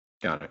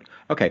 Got it.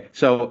 Okay,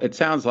 so it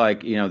sounds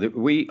like,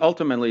 we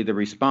ultimately, the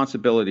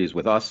responsibility is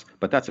with us,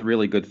 but that's a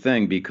really good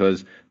thing,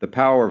 because the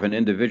power of an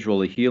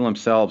individual to heal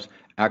themselves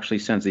actually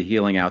sends a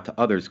healing out to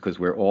others, because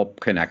we're all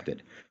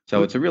connected.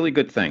 So it's a really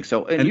good thing.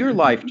 So in your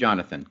life,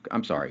 Jonathan,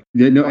 I'm sorry.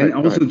 Yeah, no, and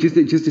also just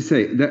to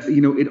say that,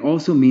 it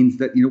also means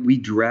that, we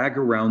drag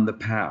around the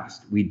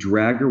past. We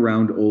drag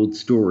around old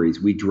stories.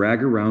 We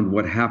drag around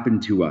what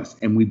happened to us,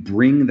 and we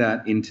bring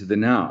that into the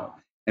now.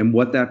 And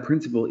what that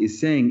principle is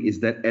saying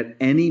is that at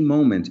any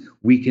moment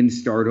we can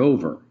start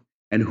over.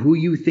 And who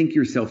you think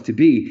yourself to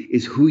be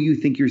is who you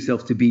think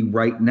yourself to be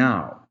right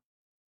now.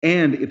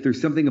 And if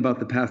there's something about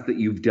the past that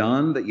you've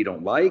done that you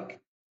don't like,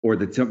 or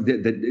that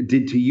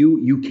did to you,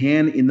 you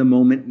can, in the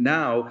moment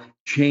now,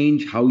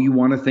 change how you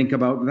want to think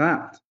about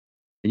that.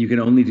 And you can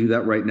only do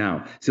that right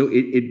now. So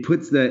it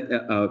puts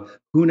the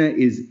Huna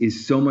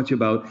is so much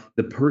about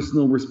the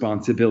personal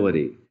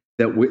responsibility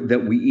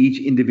that we each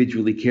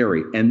individually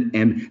carry,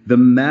 and the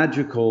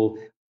magical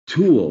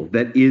tool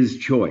that is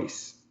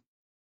choice.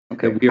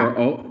 Okay.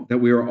 That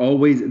we are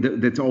always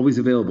that's always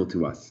available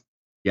to us.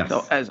 Yes.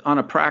 So, as on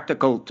a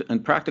practical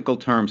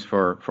terms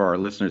for our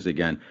listeners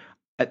again,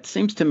 it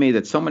seems to me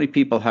that so many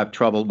people have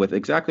trouble with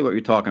exactly what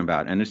you're talking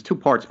about, and there's 2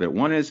 parts of it.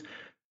 One is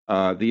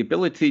the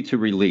ability to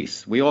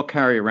release. We all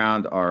carry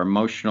around our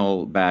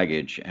emotional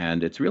baggage,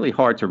 and it's really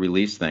hard to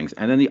release things.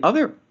 And then the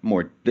other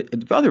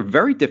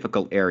very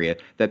difficult area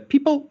that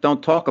people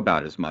don't talk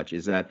about as much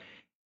is that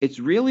it's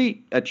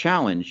really a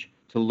challenge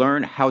to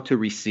learn how to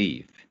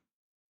receive.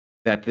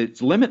 That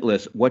it's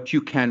limitless what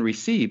you can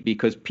receive,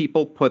 because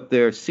people put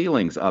their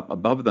ceilings up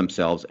above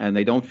themselves and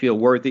they don't feel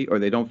worthy, or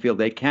they don't feel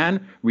they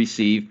can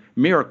receive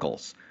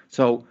miracles.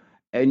 So,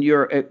 in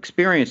your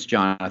experience,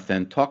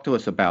 Jonathan, talk to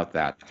us about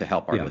that to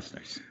help our Yeah.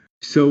 listeners.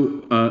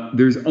 So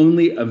there's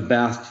only a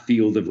vast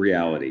field of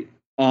reality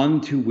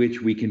onto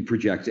which we can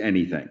project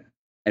anything.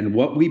 And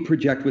what we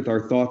project with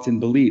our thoughts and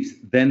beliefs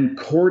then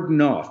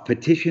cordon off,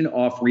 petition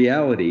off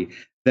reality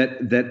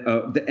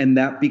and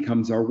that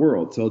becomes our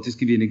world. So I'll just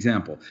give you an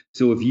example.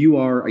 So if you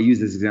are, I use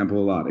this example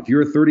a lot. If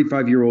you're a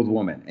 35-year-old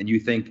woman and you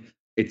think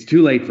it's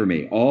too late for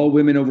me, all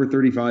women over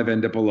 35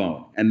 end up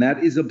alone. And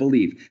that is a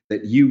belief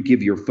that you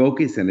give your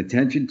focus and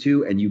attention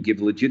to, and you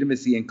give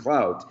legitimacy and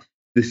clout.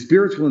 The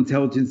spiritual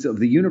intelligence of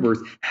the universe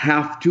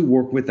have to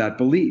work with that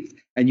belief.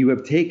 And you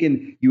have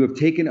taken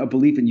a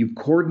belief and you've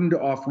cordoned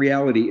off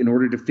reality in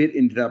order to fit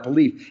into that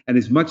belief. And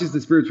as much as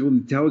the spiritual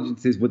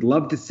intelligences would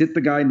love to sit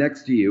the guy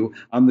next to you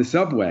on the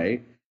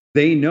subway,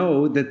 they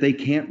know that they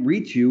can't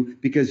reach you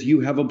because you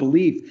have a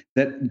belief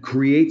that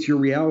creates your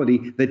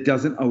reality that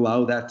doesn't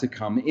allow that to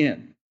come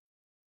in.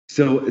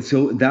 So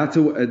that's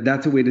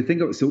a way to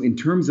think of it. So in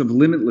terms of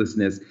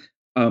limitlessness,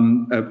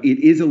 it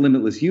is a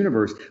limitless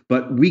universe,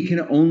 but we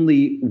can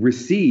only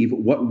receive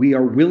what we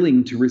are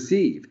willing to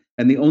receive.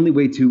 And the only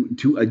way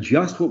to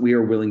adjust what we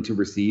are willing to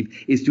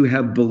receive is to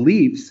have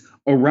beliefs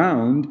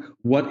around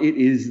what it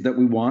is that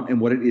we want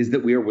and what it is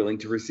that we are willing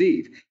to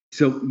receive.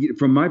 So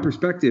from my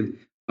perspective,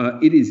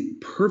 it is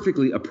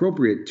perfectly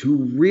appropriate to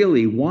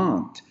really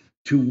want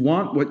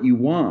what you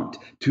want,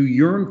 to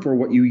yearn for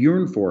what you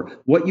yearn for.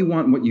 What you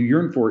want and what you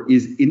yearn for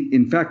is,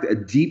 in fact, a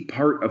deep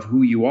part of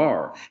who you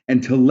are.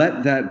 And to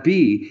let that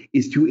be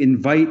is to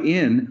invite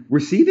in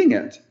receiving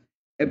it.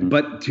 Mm-hmm.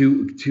 But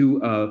to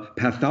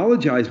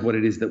pathologize what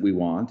it is that we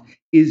want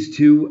is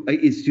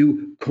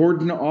to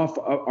cordon off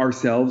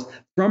ourselves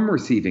from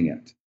receiving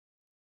it.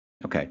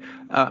 Okay.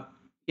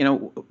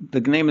 The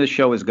name of the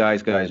show is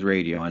Guys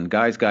Radio, and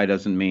Guy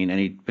doesn't mean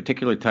any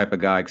particular type of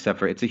guy, except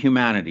for it's a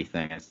humanity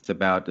thing. It's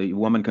about a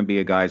woman can be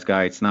a guy's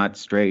guy. It's not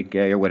straight,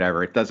 gay, or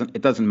whatever. It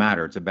doesn't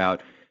matter. It's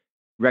about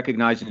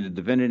recognizing the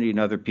divinity in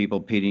other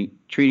people,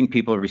 treating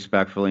people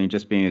respectfully, and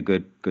just being a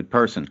good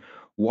person.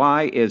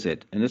 Why is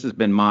it? And this has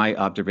been my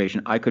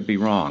observation. I could be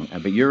wrong,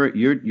 but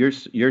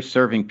you're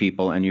serving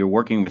people and you're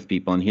working with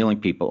people and healing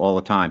people all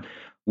the time.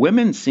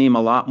 Women seem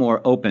a lot more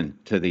open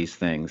to these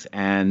things.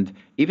 And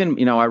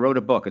even, I wrote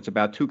a book. It's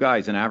about two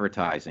guys in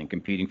advertising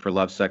competing for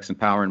love, sex, and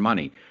power and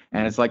money.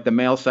 And it's like the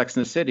male Sex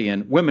and the City,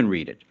 and women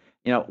read it.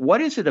 What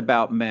is it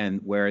about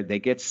men where they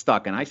get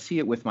stuck? And I see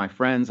it with my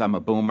friends. I'm a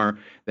boomer.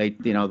 They're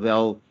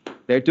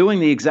doing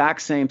the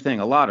exact same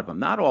thing. A lot of them,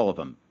 not all of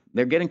them.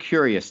 They're getting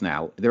curious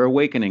now. They're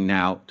awakening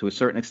now to a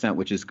certain extent,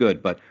 which is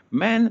good. But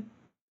men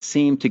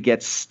seem to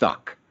get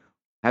stuck.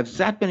 Has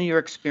that been your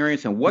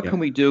experience, and what can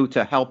we do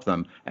to help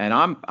them? And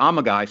I'm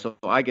a guy, so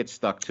I get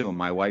stuck too. And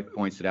my wife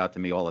points it out to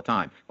me all the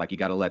time. Like, you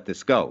got to let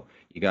this go.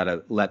 You got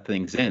to let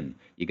things in.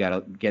 You got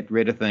to get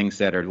rid of things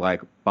that are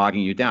like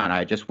bogging you down.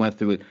 I just went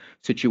through a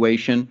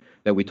situation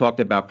that we talked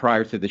about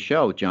prior to the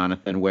show,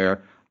 Jonathan,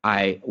 where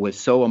I was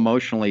so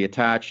emotionally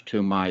attached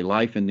to my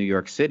life in New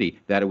York City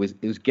that it was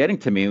getting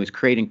to me. It was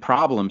creating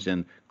problems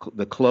in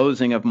the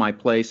closing of my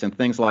place and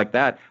things like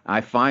that.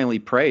 I finally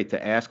prayed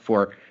to ask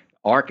for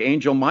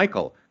Archangel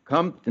Michael,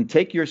 come and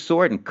take your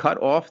sword and cut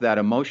off that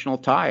emotional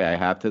tie I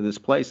have to this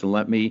place and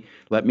let me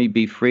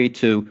be free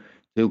to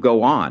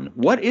go on.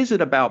 What is it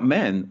about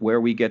men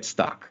where we get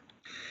stuck?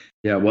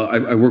 Yeah, well,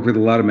 I work with a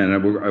lot of men. I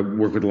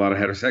work with a lot of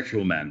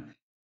heterosexual men,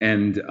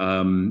 and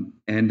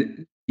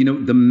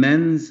the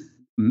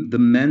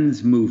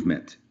men's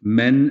movement,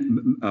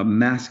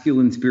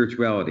 masculine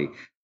spirituality,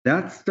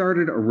 that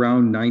started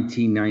around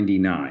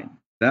 1999.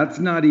 That's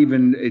not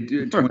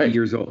even 20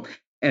 years old.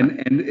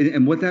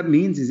 And what that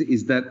means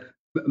is that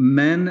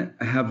men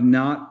have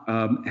not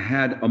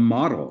had a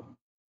model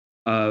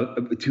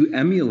to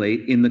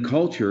emulate in the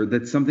culture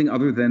that's something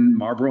other than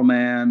Marlboro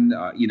Man,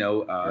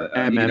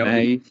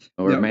 MMA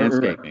or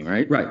manscaping,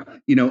 right? Right.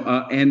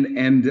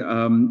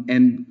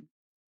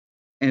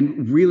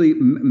 And really,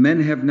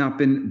 men have not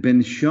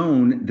been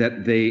shown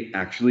that they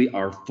actually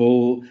are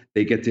full.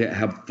 They get to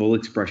have full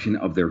expression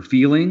of their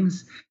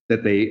feelings.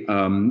 That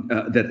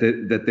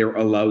they're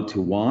allowed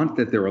to want.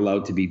 That they're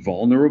allowed to be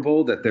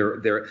vulnerable. That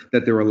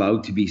they're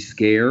allowed to be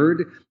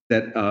scared.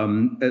 That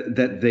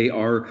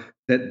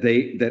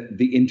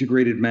the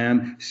integrated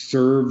man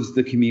serves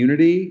the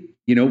community,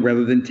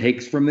 rather than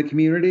takes from the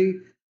community.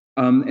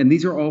 And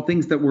these are all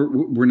things that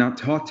we're not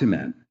taught to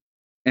men.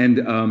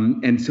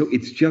 And so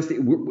it's just,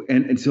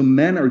 and so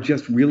men are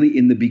just really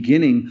in the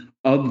beginning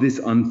of this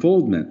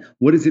unfoldment.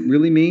 What does it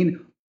really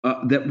mean?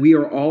 That we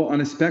are all on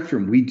a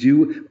spectrum.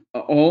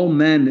 All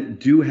men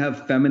do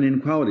have feminine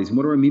qualities. And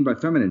what do I mean by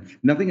feminine?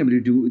 Nothing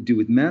having to do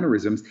with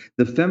mannerisms.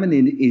 The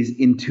feminine is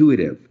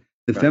intuitive.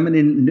 The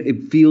feminine,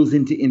 it feels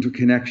into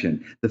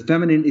interconnection. The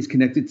feminine is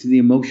connected to the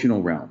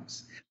emotional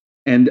realms.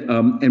 And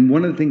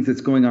one of the things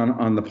that's going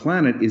on the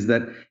planet is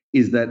that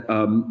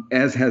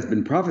as has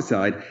been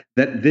prophesied,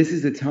 that this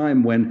is a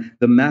time when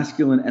the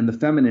masculine and the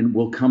feminine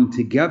will come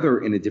together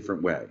in a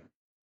different way.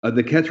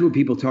 The Quechua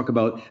people talk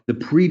about the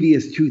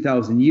previous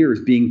 2,000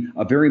 years being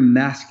a very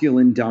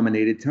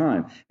masculine-dominated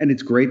time, and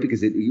it's great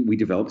because we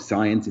developed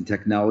science and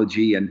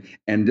technology and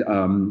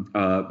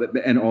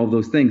all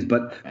those things.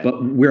 But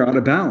we're out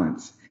of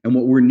balance, and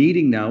what we're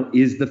needing now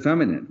is the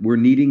feminine. We're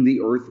needing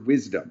the earth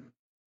wisdom,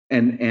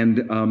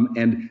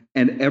 and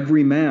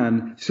every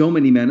man, so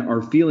many men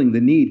are feeling the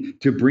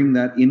need to bring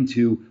that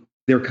into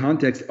their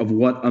context of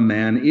what a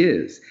man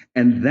is,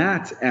 and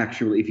that's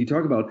actually, if you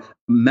talk about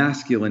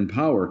masculine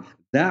power.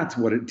 That's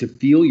to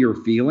feel your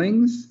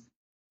feelings.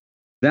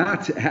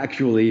 That's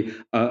actually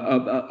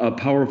a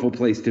powerful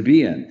place to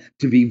be in.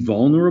 To be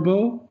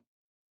vulnerable,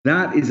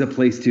 that is a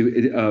place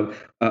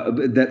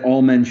that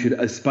all men should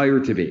aspire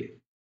to be.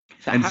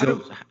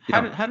 So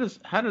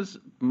how does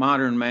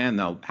modern man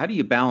though? How do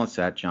you balance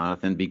that,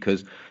 Jonathan?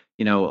 Because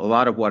a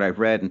lot of what I've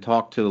read and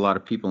talked to a lot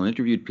of people and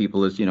interviewed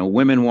people is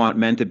women want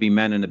men to be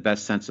men in the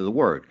best sense of the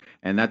word,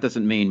 and that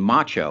doesn't mean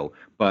macho,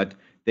 but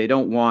they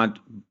don't want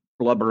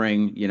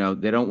blubbering,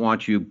 they don't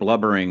want you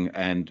blubbering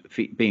and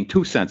being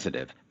too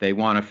sensitive. They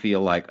want to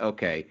feel like,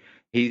 okay,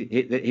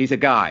 he's a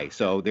guy.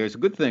 So there's a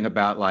good thing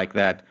about like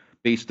that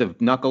beast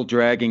of knuckle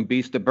dragging,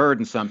 beast of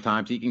burden.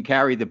 Sometimes he can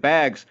carry the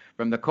bags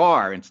from the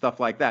car and stuff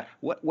like that.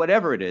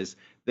 Whatever it is,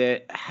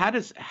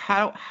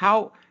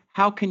 how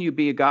can you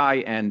be a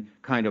guy and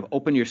kind of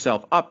open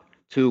yourself up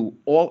to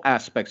all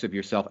aspects of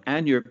yourself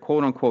and your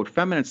quote unquote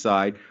feminine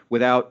side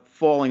without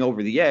falling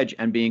over the edge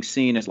and being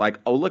seen as like,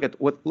 oh, look at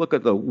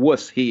the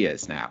wuss he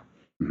is now.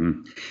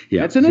 Mm-hmm.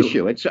 Yeah, that's an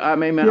issue.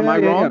 Am I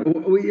wrong?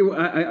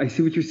 Yeah. I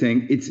see what you're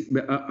saying.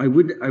 I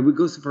would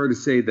go so far to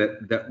say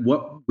that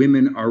what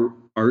women aren't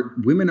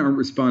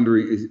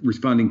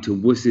responding to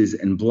wusses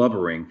and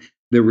blubbering.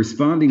 They're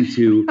responding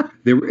to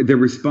they're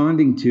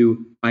responding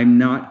to, I'm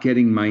not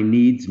getting my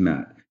needs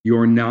met.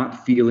 You're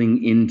not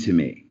feeling into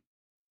me.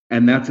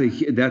 And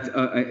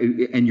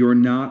and you're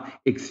not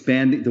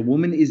expanding. The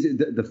woman is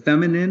the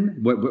feminine.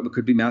 What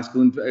could be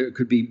masculine? It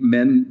could be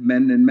men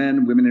and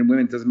men, women and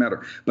women. It doesn't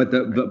matter. But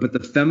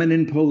the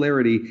feminine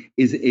polarity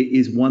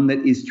is one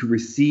that is to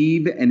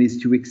receive and is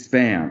to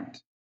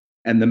expand,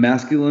 and the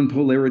masculine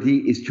polarity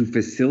is to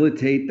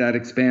facilitate that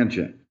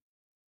expansion.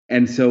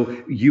 And so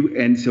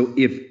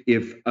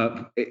if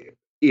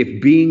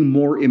being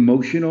more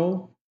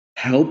emotional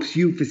helps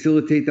you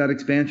facilitate that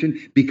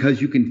expansion because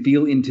you can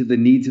feel into the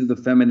needs of the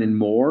feminine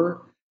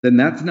more, then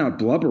that's not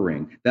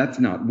blubbering. That's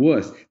not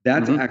wuss.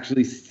 That's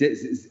actually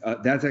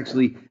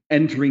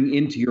entering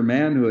into your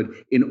manhood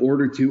in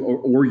order to,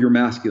 or your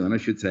masculine, I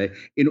should say,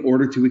 in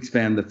order to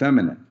expand the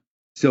feminine.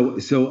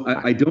 So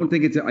I don't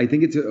think I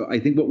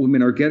think what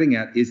women are getting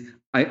at is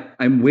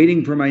I'm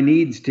waiting for my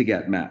needs to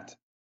get met,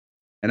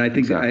 and I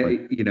think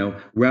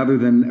rather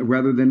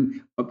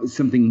than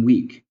something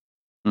weak.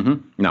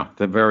 Mm-hmm. No,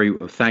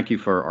 thank you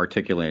for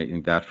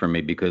articulating that for me,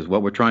 because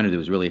what we're trying to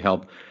do is really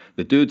help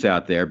the dudes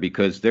out there,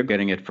 because they're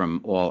getting it from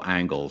all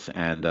angles,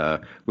 and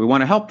we want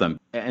to help them.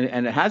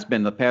 And it has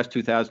been, the past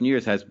 2,000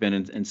 years has been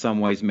in some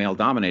ways male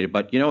dominated.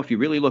 But, if you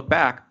really look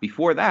back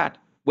before that,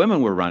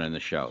 women were running the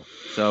show.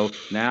 So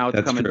now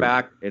it's coming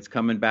back. It's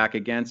coming back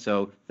again.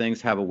 So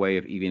things have a way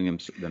of evening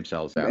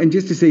themselves out. And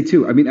just to say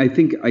too, I mean, I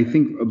think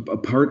a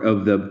part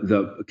of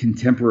the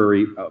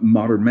contemporary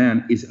modern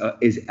man is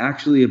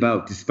actually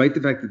about, despite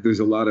the fact that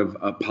there's a lot of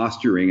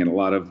posturing and a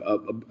lot of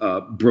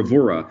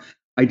bravura,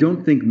 I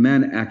don't think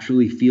men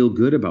actually feel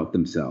good about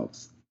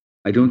themselves.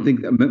 I don't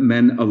think that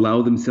men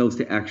allow themselves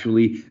to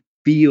actually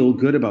feel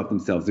good about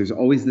themselves. There's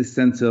always this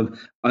sense of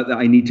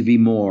I need to be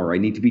more. I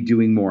need to be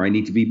doing more. I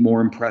need to be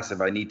more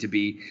impressive. I need to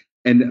be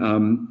and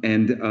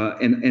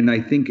I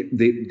think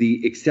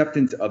the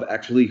acceptance of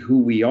actually who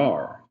we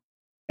are.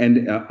 And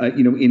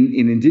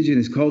in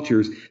indigenous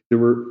cultures, there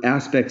were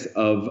aspects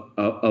of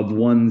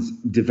one's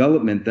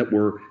development that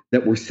were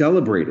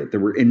celebrated. There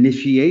were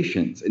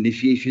initiations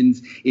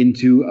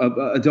into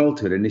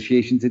adulthood,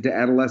 initiations into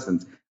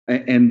adolescence.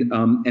 And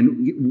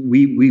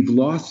we've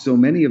lost so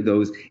many of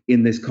those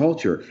in this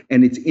culture.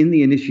 And it's in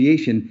the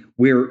initiation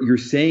where you're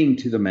saying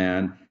to the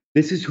man,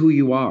 this is who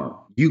you are.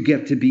 You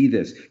get to be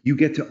this. You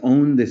get to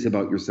own this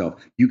about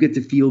yourself. You get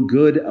to feel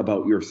good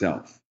about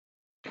yourself.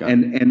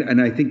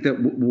 And I think that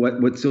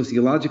what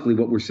sociologically,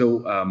 what we're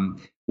so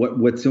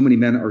what so many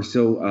men are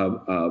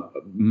so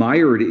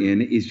mired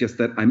in is just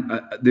that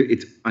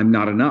I'm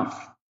not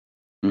enough.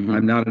 Mm-hmm.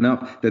 I'm not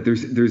enough. That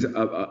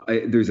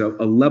there's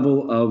a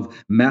level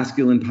of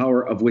masculine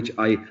power of which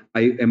I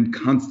am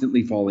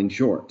constantly falling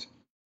short.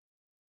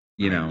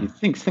 You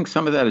think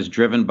some of that is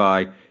driven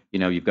by,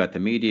 you've got the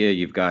media,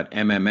 you've got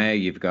MMA,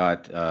 you've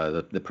got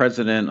the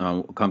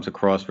president comes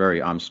across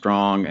very I'm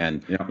strong,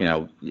 and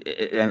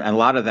and a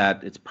lot of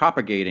that, it's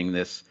propagating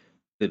this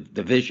the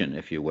vision,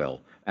 if you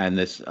will, and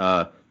this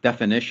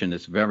definition,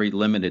 this very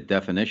limited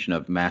definition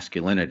of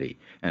masculinity,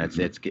 and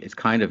it's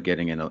kind of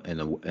getting in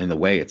the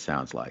way, it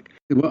sounds like.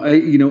 Well,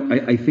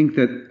 I think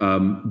that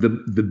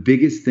the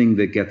biggest thing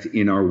that gets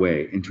in our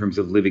way in terms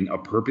of living a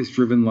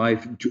purpose-driven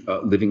life,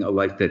 living a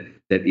life that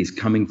is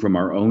coming from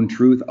our own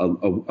truth,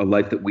 a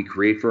life that we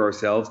create for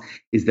ourselves,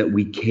 is that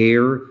we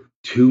care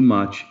too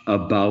much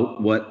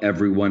about what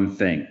everyone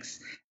thinks.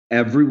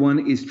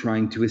 Everyone is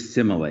trying to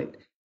assimilate.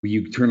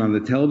 You turn on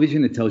the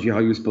television, it tells you how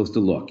you're supposed to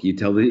look. You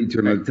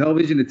turn on the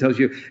television, it tells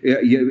you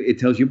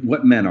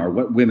what men are,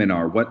 what women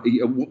are, what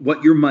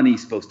your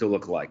money's supposed to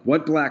look like,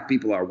 what black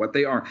people are, what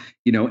they are,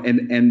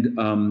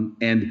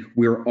 and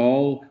we're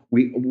all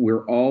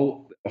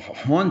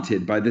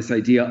haunted by this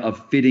idea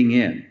of fitting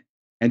in,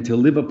 and to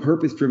live a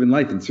purpose-driven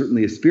life, and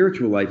certainly a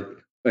spiritual life.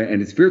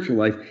 And a spiritual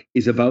life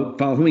is about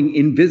following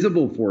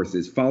invisible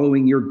forces,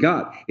 following your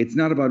gut. It's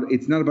not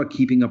about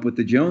keeping up with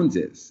the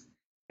Joneses.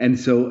 And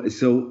so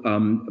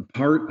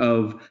part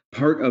of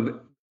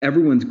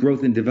everyone's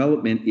growth and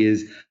development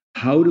is,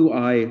 how do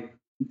I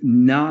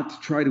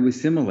not try to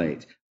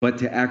assimilate, but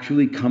to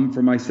actually come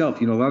for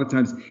myself? A lot of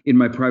times in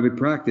my private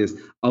practice,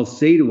 I'll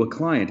say to a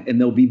client, and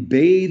they'll be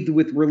bathed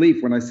with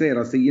relief when I say it.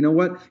 I'll say, you know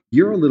what?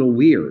 You're a little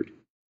weird.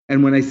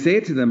 And when I say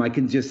it to them, I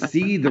can just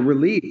see the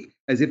relief,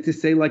 as if to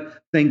say, like,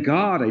 thank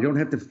God I don't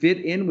have to fit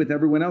in with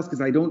everyone else, because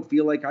I don't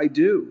feel like I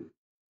do.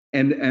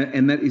 And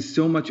that is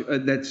so much.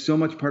 That's so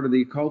much part of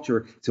the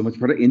culture. So much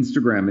part of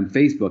Instagram and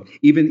Facebook.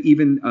 Even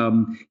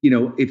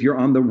if you're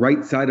on the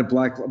right side of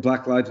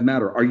Black Lives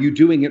Matter, are you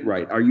doing it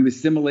right? Are you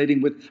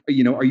assimilating with?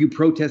 Are you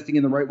protesting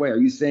in the right way? Are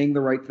you saying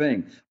the right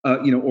thing?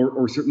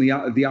 Or certainly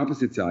the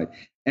opposite side.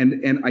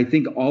 And I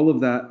think all of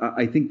that.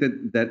 I think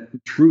that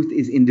truth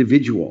is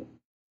individual.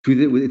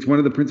 It's one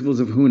of the principles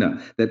of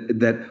Huna,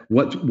 that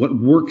what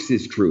works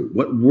is true.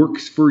 What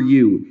works for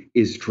you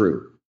is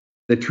true.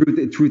 The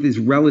truth is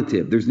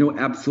relative. There's no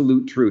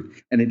absolute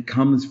truth, and it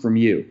comes from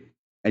you.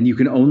 And you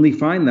can only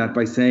find that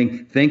by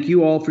saying, thank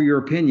you all for your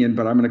opinion,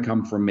 but I'm going to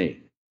come from me.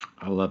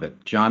 I love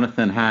it.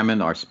 Jonathan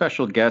Hammond, our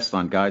special guest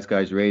on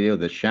Guys Radio,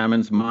 The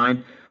Shaman's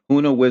Mind,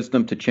 Huna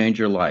Wisdom to Change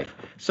Your Life.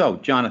 So,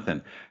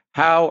 Jonathan,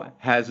 how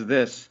has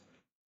this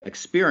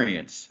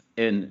experience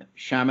in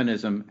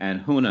shamanism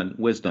and Huna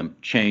wisdom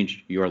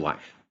changed your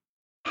life?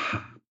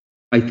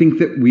 I think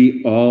that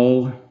we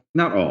all,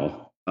 not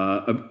all,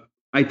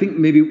 I think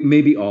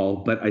maybe all,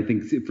 but I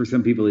think for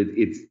some people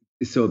it's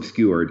so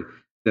obscured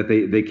that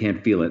they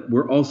can't feel it.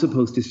 We're all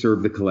supposed to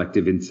serve the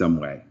collective in some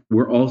way.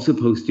 We're all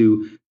supposed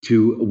to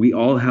we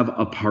all have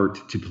a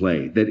part to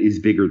play that is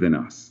bigger than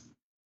us,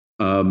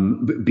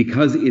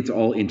 because it's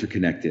all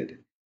interconnected.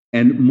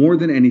 And more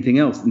than anything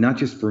else, not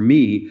just for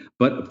me,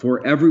 but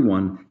for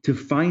everyone, to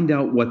find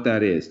out what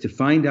that is, to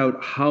find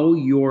out how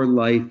your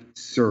life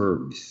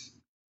serves.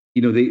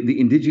 The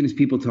indigenous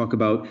people talk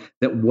about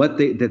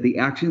that the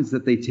actions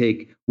that they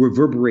take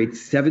reverberate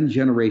 7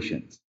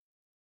 generations.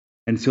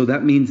 And so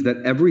that means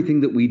that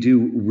everything that we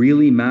do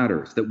really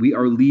matters, that we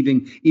are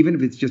leaving, even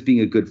if it's just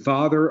being a good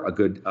father, a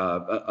good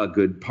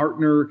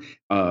partner,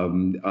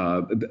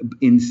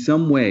 in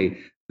some way,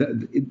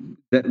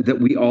 that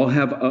we all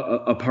have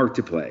a part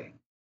to play.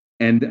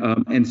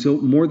 And so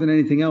more than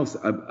anything else,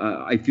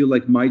 I feel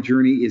like my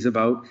journey is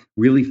about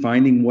really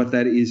finding what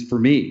that is for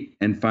me,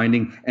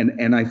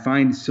 and I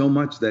find so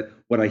much that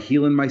what I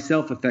heal in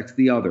myself affects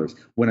the others.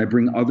 When I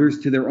bring others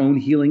to their own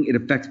healing, it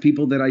affects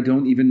people that I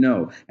don't even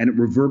know, and it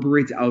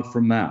reverberates out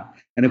from that.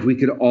 And if we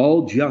could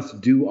all just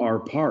do our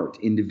part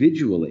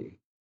individually,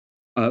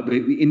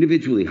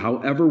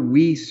 however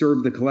we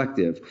serve the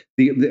collective,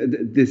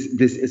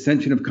 this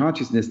ascension of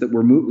consciousness that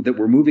we're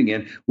moving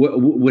in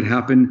would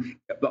happen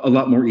a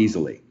lot more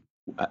easily.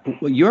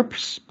 Your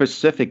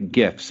specific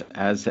gifts,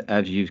 as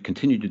you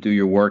continue to do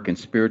your work in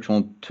spiritual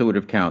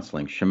intuitive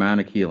counseling,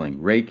 shamanic healing,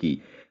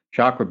 Reiki,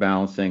 chakra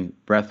balancing,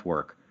 breath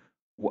work.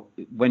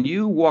 When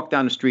you walk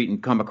down the street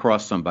and come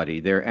across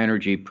somebody, their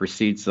energy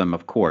precedes them,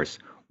 of course.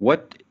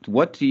 What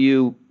do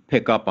you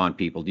pick up on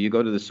people? Do you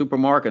go to the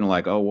supermarket and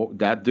like, oh, well,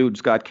 that dude's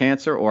got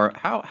cancer? Or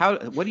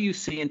what do you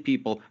see in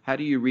people? How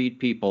do you read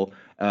people?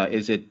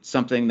 Is it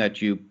something that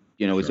sure.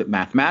 Is it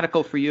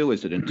mathematical for you?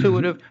 Is it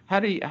intuitive? How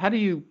do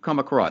you come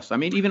across? I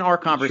mean, even our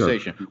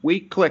conversation, sure. We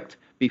clicked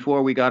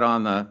before we got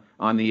on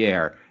the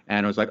air,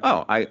 and it was like,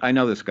 oh, I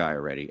know this guy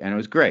already, and it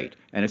was great,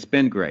 and it's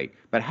been great.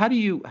 But how do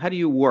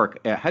you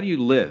work? How do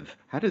you live?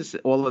 How does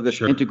all of this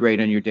sure. integrate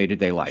in your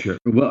day-to-day life? Sure.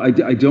 Well, I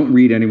don't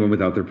read anyone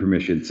without their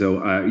permission.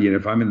 So,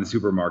 if I'm in the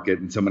supermarket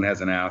and someone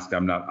hasn't asked,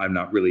 I'm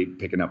not really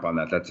picking up on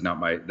that. That's not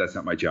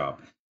my job.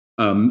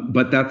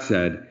 But that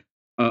said,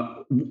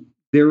 from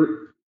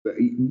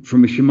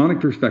a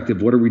shamanic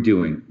perspective, what are we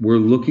doing? We're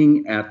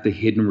looking at the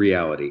hidden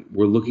reality.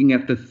 We're looking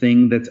at the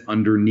thing that's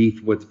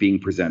underneath what's being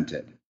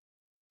presented.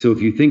 So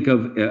if you think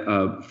of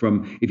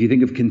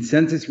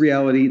consensus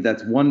reality,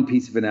 that's one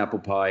piece of an apple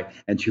pie,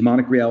 and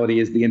shamanic reality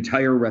is the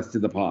entire rest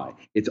of the pie.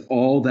 It's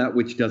all that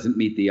which doesn't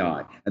meet the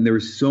eye, and there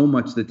is so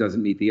much that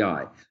doesn't meet the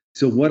eye.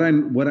 So what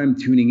I'm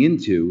tuning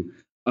into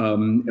are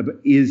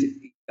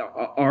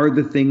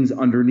the things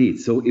underneath.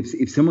 So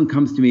if someone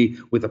comes to me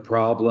with a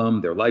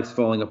problem, their life's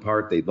falling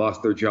apart, they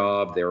lost their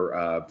job,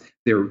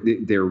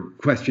 they're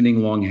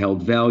questioning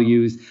long-held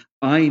values,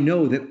 I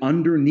know that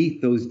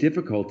underneath those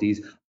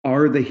difficulties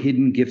are the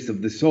hidden gifts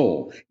of the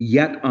soul,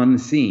 yet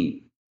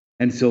unseen.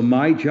 And so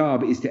my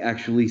job is to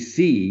actually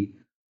see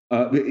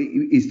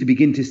is to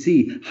begin to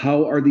see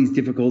how are these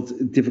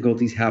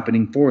difficulties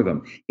happening for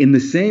them. In the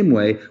same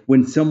way,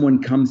 when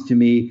someone comes to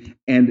me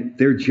and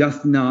they're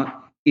just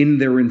not in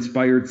their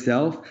inspired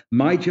self,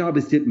 my job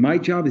is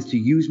to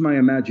use my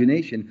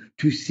imagination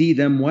to see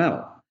them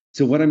well.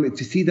 So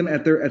to see them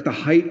at the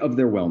height of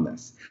their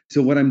wellness.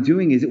 So what I'm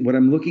doing is what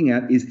I'm looking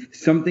at is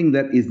something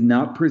that is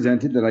not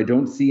presented, that I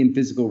don't see in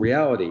physical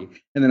reality,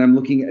 and then I'm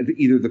looking at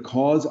either the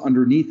cause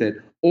underneath it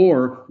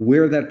or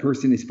where that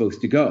person is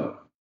supposed to go.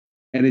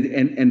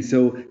 And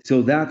so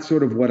that's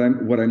sort of what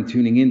I'm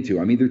tuning into.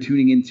 I'm either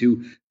tuning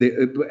into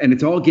and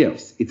it's all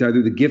gifts. It's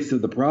either the gifts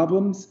of the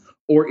problems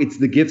or it's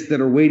the gifts that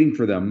are waiting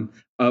for them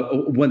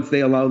once they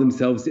allow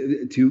themselves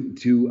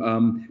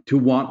to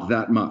want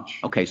that much.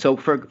 Okay, so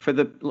for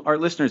our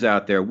listeners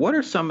out there, what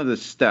are some of the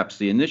steps,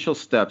 the initial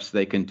steps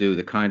they can do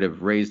to kind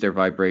of raise their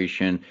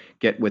vibration,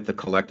 get with the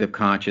collective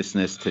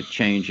consciousness to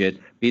change it,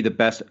 be the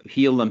best,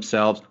 heal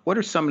themselves? What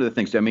are some of the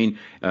things? I mean,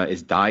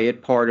 is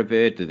diet part of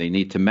it? Do they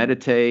need to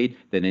meditate?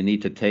 Do they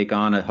need to take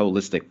on a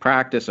holistic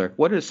practice? Or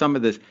what are some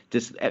of this?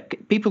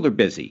 People are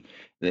busy.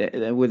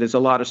 There's a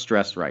lot of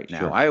stress right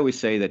now. Sure. I always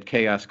say that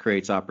chaos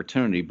creates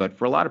opportunity, but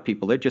for a lot of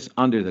people, they're just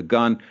under the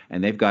gun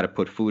and they've got to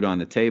put food on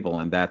the table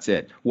and that's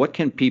it. What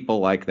can people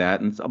like that,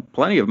 and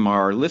plenty of them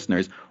are our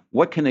listeners,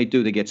 what can they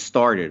do to get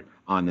started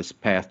on this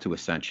path to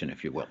ascension,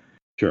 if you will?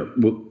 Sure.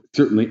 Well,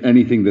 certainly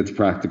anything that's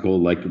practical,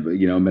 like,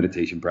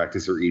 meditation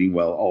practice or eating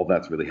well, all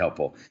that's really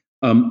helpful.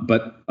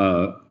 But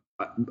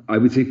I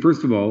would say,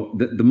 first of all,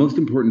 the most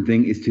important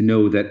thing is to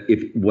know that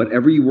if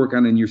whatever you work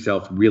on in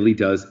yourself really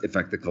does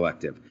affect the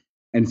collective.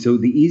 And so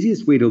the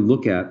easiest way to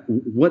look at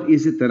what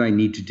is it that I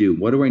need to do?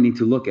 What do I need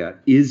to look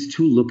at? Is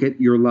to look at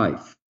your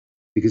life.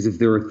 Because if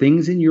there are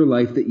things in your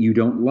life that you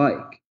don't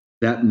like,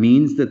 that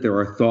means that there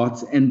are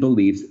thoughts and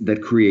beliefs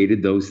that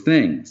created those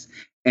things.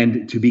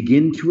 And to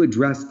begin to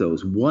address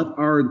those, what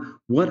are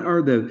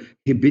the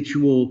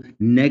habitual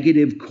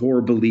negative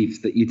core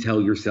beliefs that you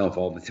tell yourself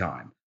all the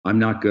time? I'm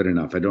not good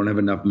enough. I don't have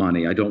enough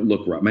money. I don't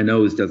look right. My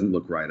nose doesn't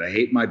look right. I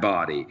hate my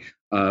body.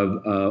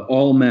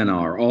 All men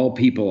are, all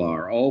people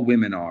are, all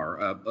women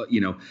are,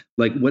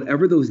 like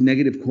whatever those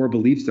negative core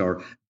beliefs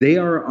are, they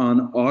are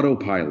on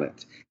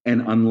autopilot.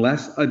 And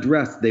unless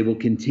addressed, they will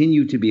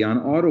continue to be on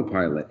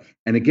autopilot.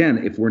 And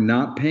again, if we're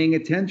not paying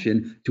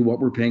attention to what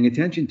we're paying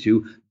attention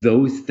to,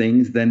 those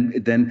things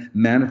then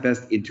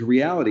manifest into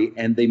reality,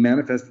 and they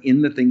manifest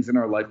in the things in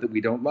our life that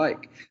we don't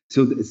like.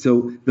 So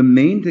the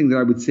main thing that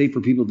I would say for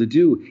people to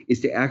do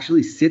is to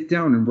actually sit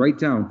down and write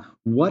down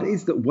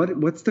what's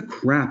the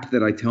crap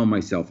that I tell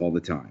myself all the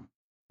time.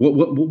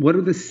 What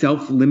are the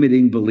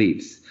self-limiting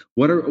beliefs?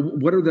 What are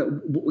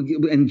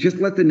the, and just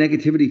let the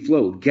negativity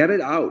flow. Get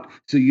it out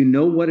so you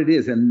know what it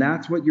is, and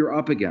that's what you're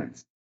up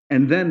against.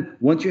 And then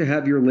once you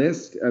have your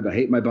list, I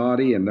hate my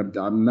body, and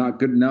I'm not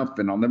good enough,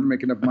 and I'll never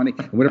make enough money,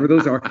 and whatever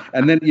those are,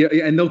 and then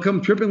and they'll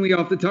come trippingly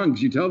off the tongue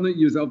because you tell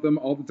yourself them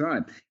all the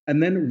time,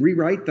 and then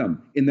rewrite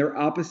them in their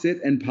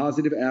opposite and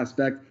positive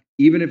aspect,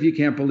 even if you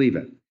can't believe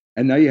it.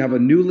 And now you have a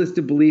new list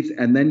of beliefs,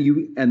 and then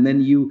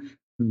you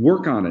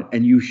work on it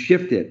and you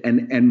shift it,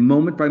 and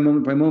moment by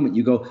moment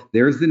you go,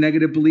 there's the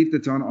negative belief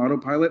that's on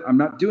autopilot. I'm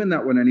not doing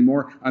that one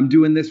anymore. I'm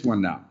doing this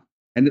one now.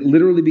 And it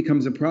literally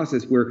becomes a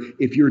process where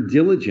if you're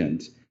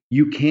diligent,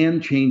 you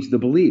can change the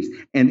beliefs.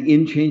 And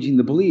in changing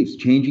the beliefs,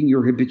 changing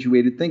your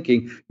habituated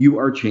thinking, you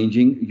are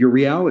changing your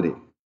reality.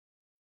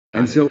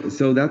 And so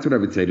that's what I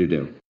would say to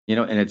do.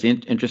 And it's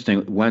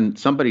interesting when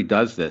somebody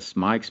does this.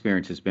 My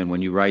experience has been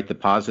when you write the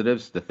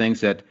positives, the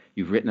things that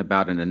you've written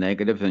about in the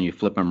negative, and you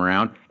flip them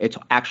around, it's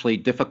actually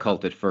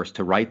difficult at first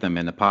to write them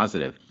in the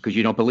positive because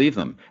you don't believe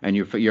them. And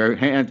your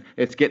hand,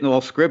 it's getting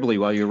all scribbly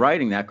while you're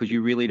writing that because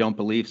you really don't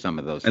believe some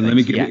of those things. And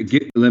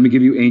let me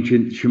give you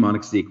ancient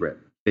shamanic secret.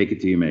 Fake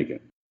it till you make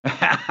it.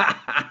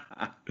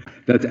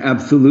 That's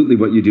absolutely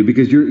what you do,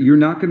 because you're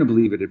not going to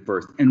believe it at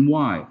first. And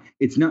why?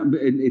 It's not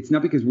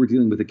because we're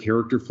dealing with a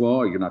character flaw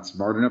or you're not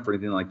smart enough or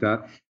anything like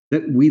that.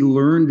 That we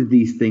learned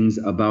these things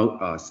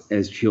about us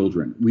as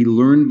children. We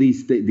learned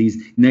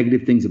these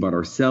negative things about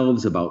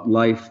ourselves, about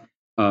life,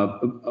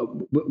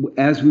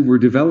 as we were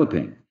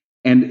developing.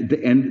 And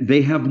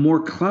they have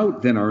more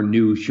clout than our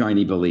new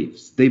shiny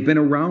beliefs. They've been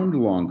around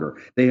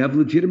longer. They have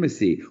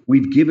legitimacy.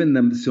 We've given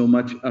them so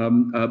much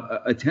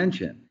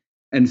attention.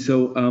 And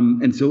so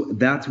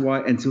that's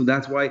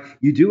why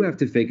you do have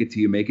to fake it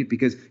till you make it,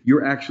 because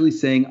you're actually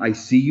saying, I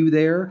see you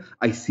there.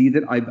 I see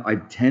that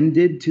I've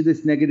tended to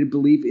this negative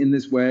belief in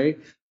this way.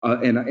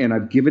 And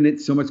I've given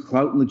it so much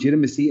clout and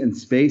legitimacy and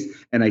space.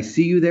 And I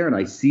see you there, and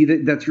I see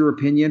that that's your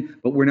opinion,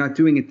 but we're not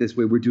doing it this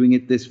way. We're doing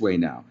it this way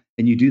now.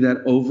 And you do that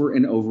over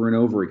and over and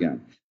over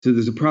again. So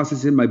there's a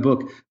process in my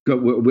book, the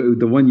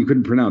one you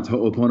couldn't pronounce,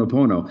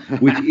 Ho'oponopono,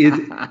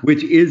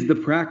 which is the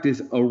practice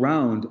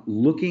around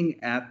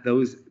looking at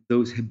those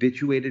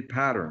habituated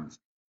patterns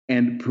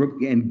and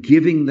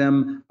giving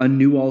them a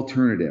new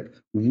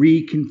alternative,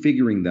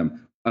 reconfiguring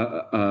them,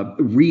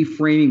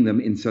 reframing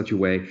them in such a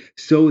way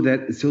so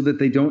that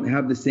they don't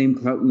have the same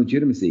clout and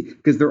legitimacy,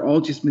 because they're all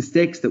just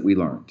mistakes that we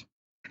learned.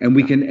 And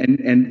we can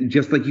and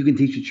just like you can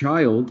teach a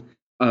child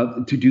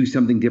to do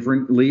something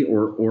differently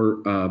or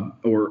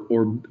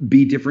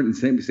be different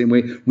in the same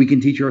way. We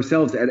can teach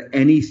ourselves at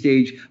any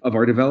stage of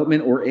our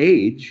development or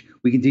age.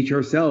 We can teach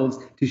ourselves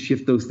to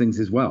shift those things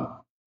as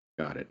well.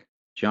 Got it.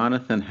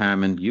 Jonathan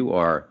Hammond, you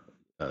are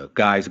a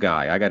guy's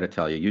guy. I got to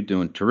tell you, you're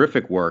doing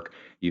terrific work.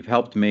 You've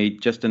helped me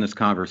just in this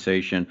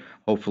conversation.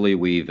 Hopefully,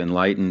 we've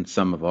enlightened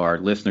some of our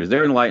listeners.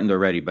 They're enlightened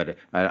already, but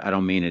I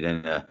don't mean it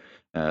in a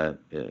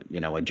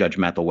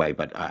judgmental way.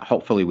 But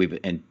hopefully, we've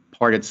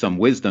imparted some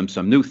wisdom,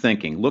 some new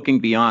thinking, looking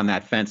beyond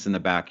that fence in the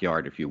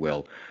backyard, if you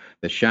will.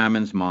 The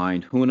Shaman's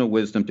Mind, Huna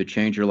Wisdom to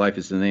Change Your Life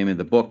is the name of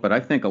the book, but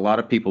I think a lot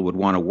of people would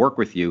want to work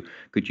with you.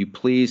 Could you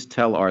please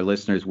tell our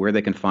listeners where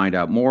they can find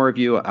out more of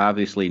you?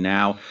 Obviously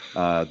now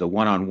the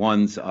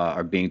one-on-ones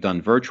are being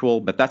done virtual,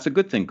 but that's a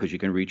good thing because you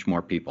can reach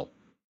more people.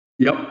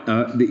 Yep.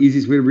 The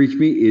easiest way to reach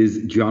me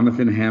is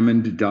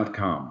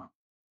jonathanhammond.com.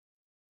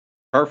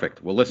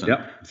 Perfect. Well, listen,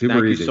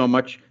 thank you so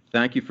much.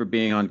 Thank you for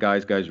being on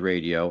Guys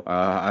Radio.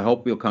 I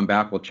hope you'll come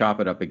back. We'll chop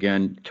it up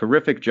again.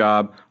 Terrific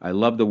job. I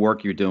love the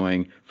work you're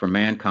doing for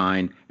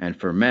mankind and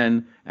for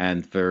men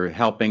and for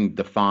helping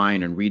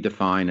define and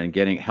redefine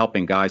and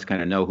helping guys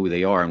kind of know who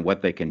they are and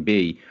what they can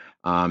be.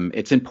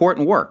 It's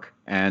important work.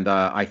 And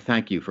I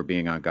thank you for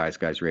being on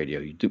Guys Radio.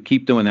 You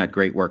keep doing that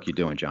great work you're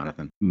doing,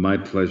 Jonathan. My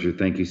pleasure.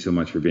 Thank you so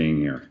much for being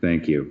here.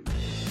 Thank you.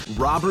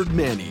 Robert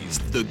Manny's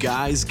The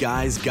Guy's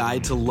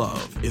Guide to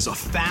Love is a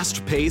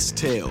fast-paced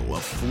tale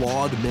of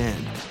flawed men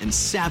and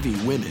savvy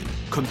women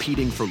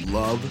competing for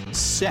love,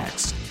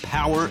 sex,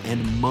 power,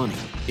 and money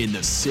in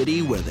the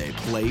city where they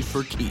play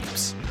for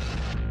keeps.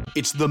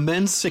 It's the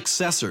men's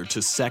successor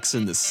to Sex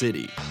and the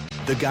City.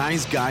 The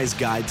Guy's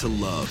Guide to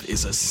Love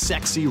is a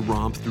sexy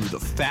romp through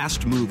the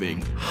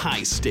fast-moving,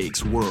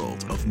 high-stakes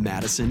world of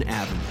Madison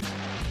Avenue.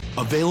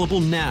 Available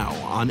now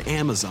on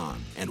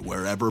Amazon and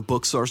wherever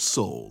books are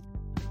sold.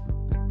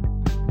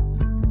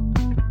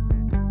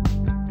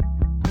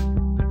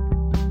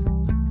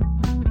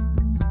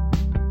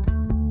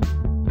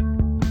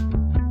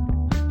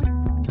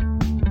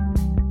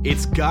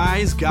 It's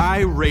Guys Guy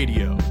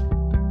Radio.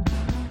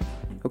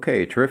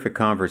 Okay, a terrific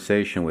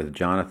conversation with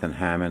Jonathan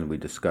Hammond. We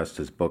discussed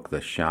his book,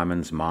 The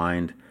Shaman's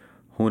Mind,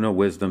 Huna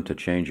Wisdom to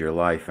Change Your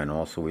Life, and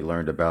also we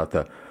learned about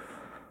the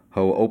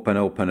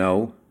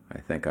Ho'oponopono. I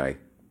think I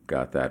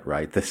got that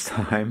right this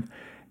time.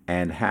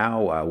 And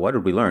how, what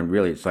did we learn?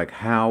 Really, it's like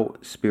how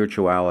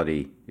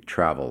spirituality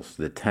travels.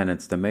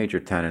 The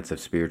major tenets of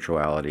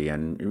spirituality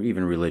and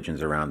even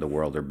religions around the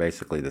world are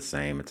basically the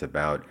same. It's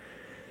about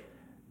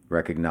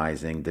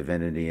recognizing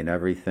divinity in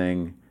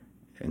everything,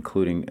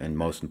 including and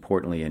most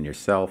importantly in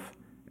yourself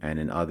and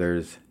in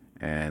others,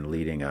 and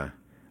leading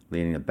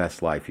the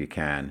best life you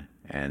can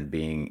and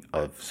being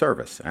of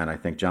service. And I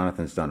think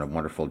Jonathan's done a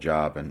wonderful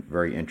job and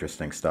very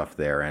interesting stuff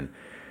there, and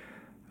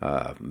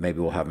maybe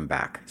we'll have him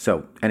back.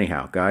 So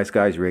anyhow,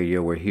 Guys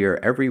Radio, we're here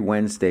every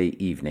Wednesday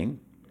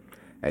evening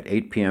at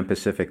 8 p.m.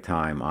 Pacific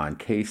Time on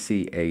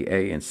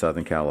KCAA in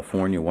Southern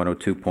California,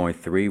 102.3,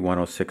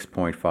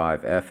 106.5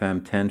 FM,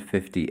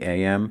 1050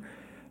 AM.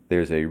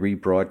 There's a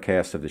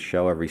rebroadcast of the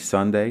show every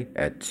Sunday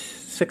at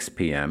 6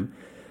 p.m.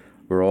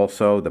 We're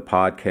also the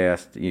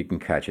podcast. You can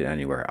catch it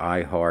anywhere.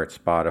 iHeart,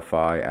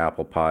 Spotify,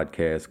 Apple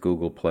Podcasts,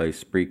 Google Play,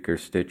 Spreaker,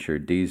 Stitcher,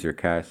 Deezer,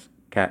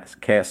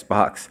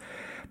 Castbox,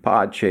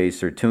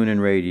 Podchaser,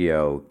 TuneIn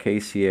Radio,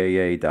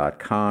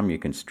 KCAA.com. You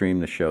can stream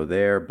the show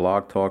there.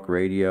 Blog Talk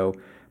Radio.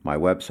 My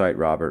website,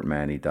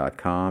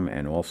 robertmanny.com,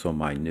 and also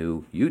my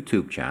new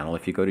YouTube channel.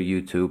 If you go to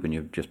YouTube and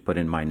you just put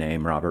in my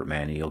name, Robert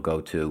Manny, you'll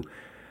go to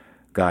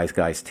Guys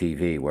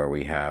TV, where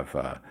we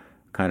have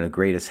kind of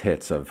greatest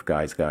hits of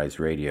Guys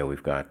Radio.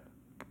 We've got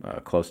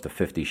close to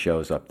 50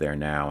 shows up there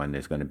now, and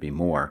there's going to be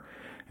more.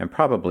 And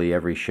probably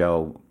every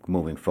show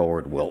moving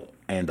forward will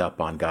end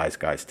up on Guys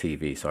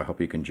TV. So I hope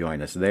you can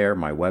join us there.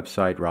 My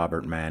website,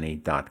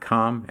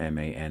 robertmanny.com,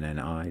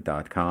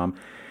 MANNI.com.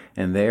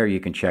 And there you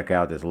can check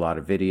out, there's a lot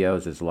of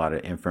videos, there's a lot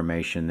of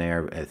information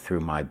there through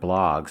my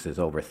blogs. There's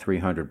over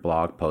 300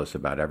 blog posts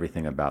about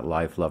everything about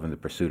life, love, and the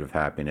pursuit of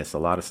happiness. A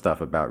lot of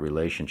stuff about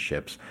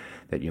relationships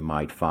that you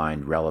might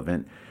find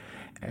relevant.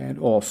 And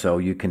also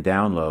you can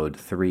download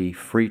 3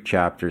 free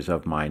chapters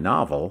of my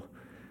novel,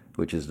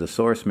 which is the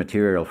source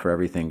material for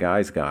everything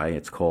Guys Guy.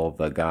 It's called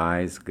The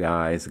Guy's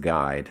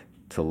Guide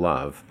to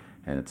Love.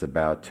 And it's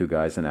about 2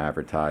 guys in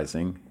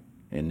advertising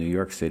in New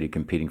York City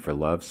competing for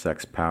love,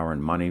 sex, power,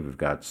 and money. We've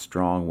got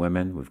strong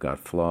women, we've got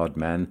flawed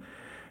men,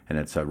 and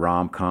it's a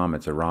rom-com,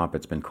 it's a romp.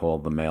 It's been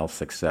called the male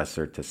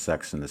successor to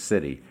Sex and the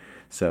City.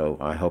 So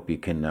I hope you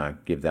can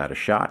give that a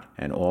shot,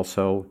 and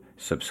also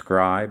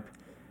subscribe,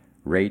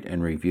 rate,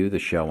 and review the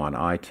show on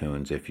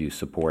iTunes if you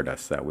support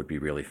us. That would be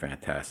really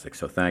fantastic.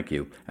 So thank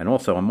you. And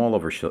also, I'm all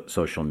over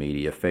social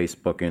media,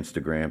 Facebook,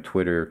 Instagram,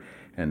 Twitter,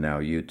 and now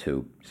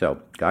YouTube.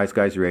 So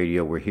Guys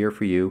Radio, we're here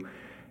for you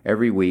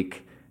every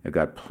week. We've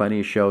got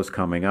plenty of shows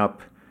coming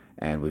up,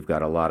 and we've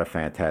got a lot of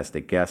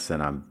fantastic guests,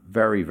 and I'm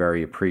very,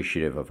 very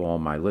appreciative of all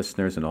my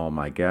listeners and all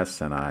my guests,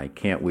 and I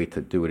can't wait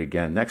to do it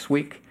again next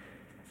week.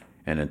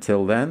 And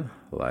until then,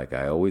 like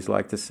I always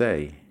like to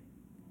say,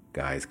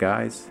 guys,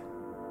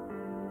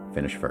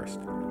 finish first.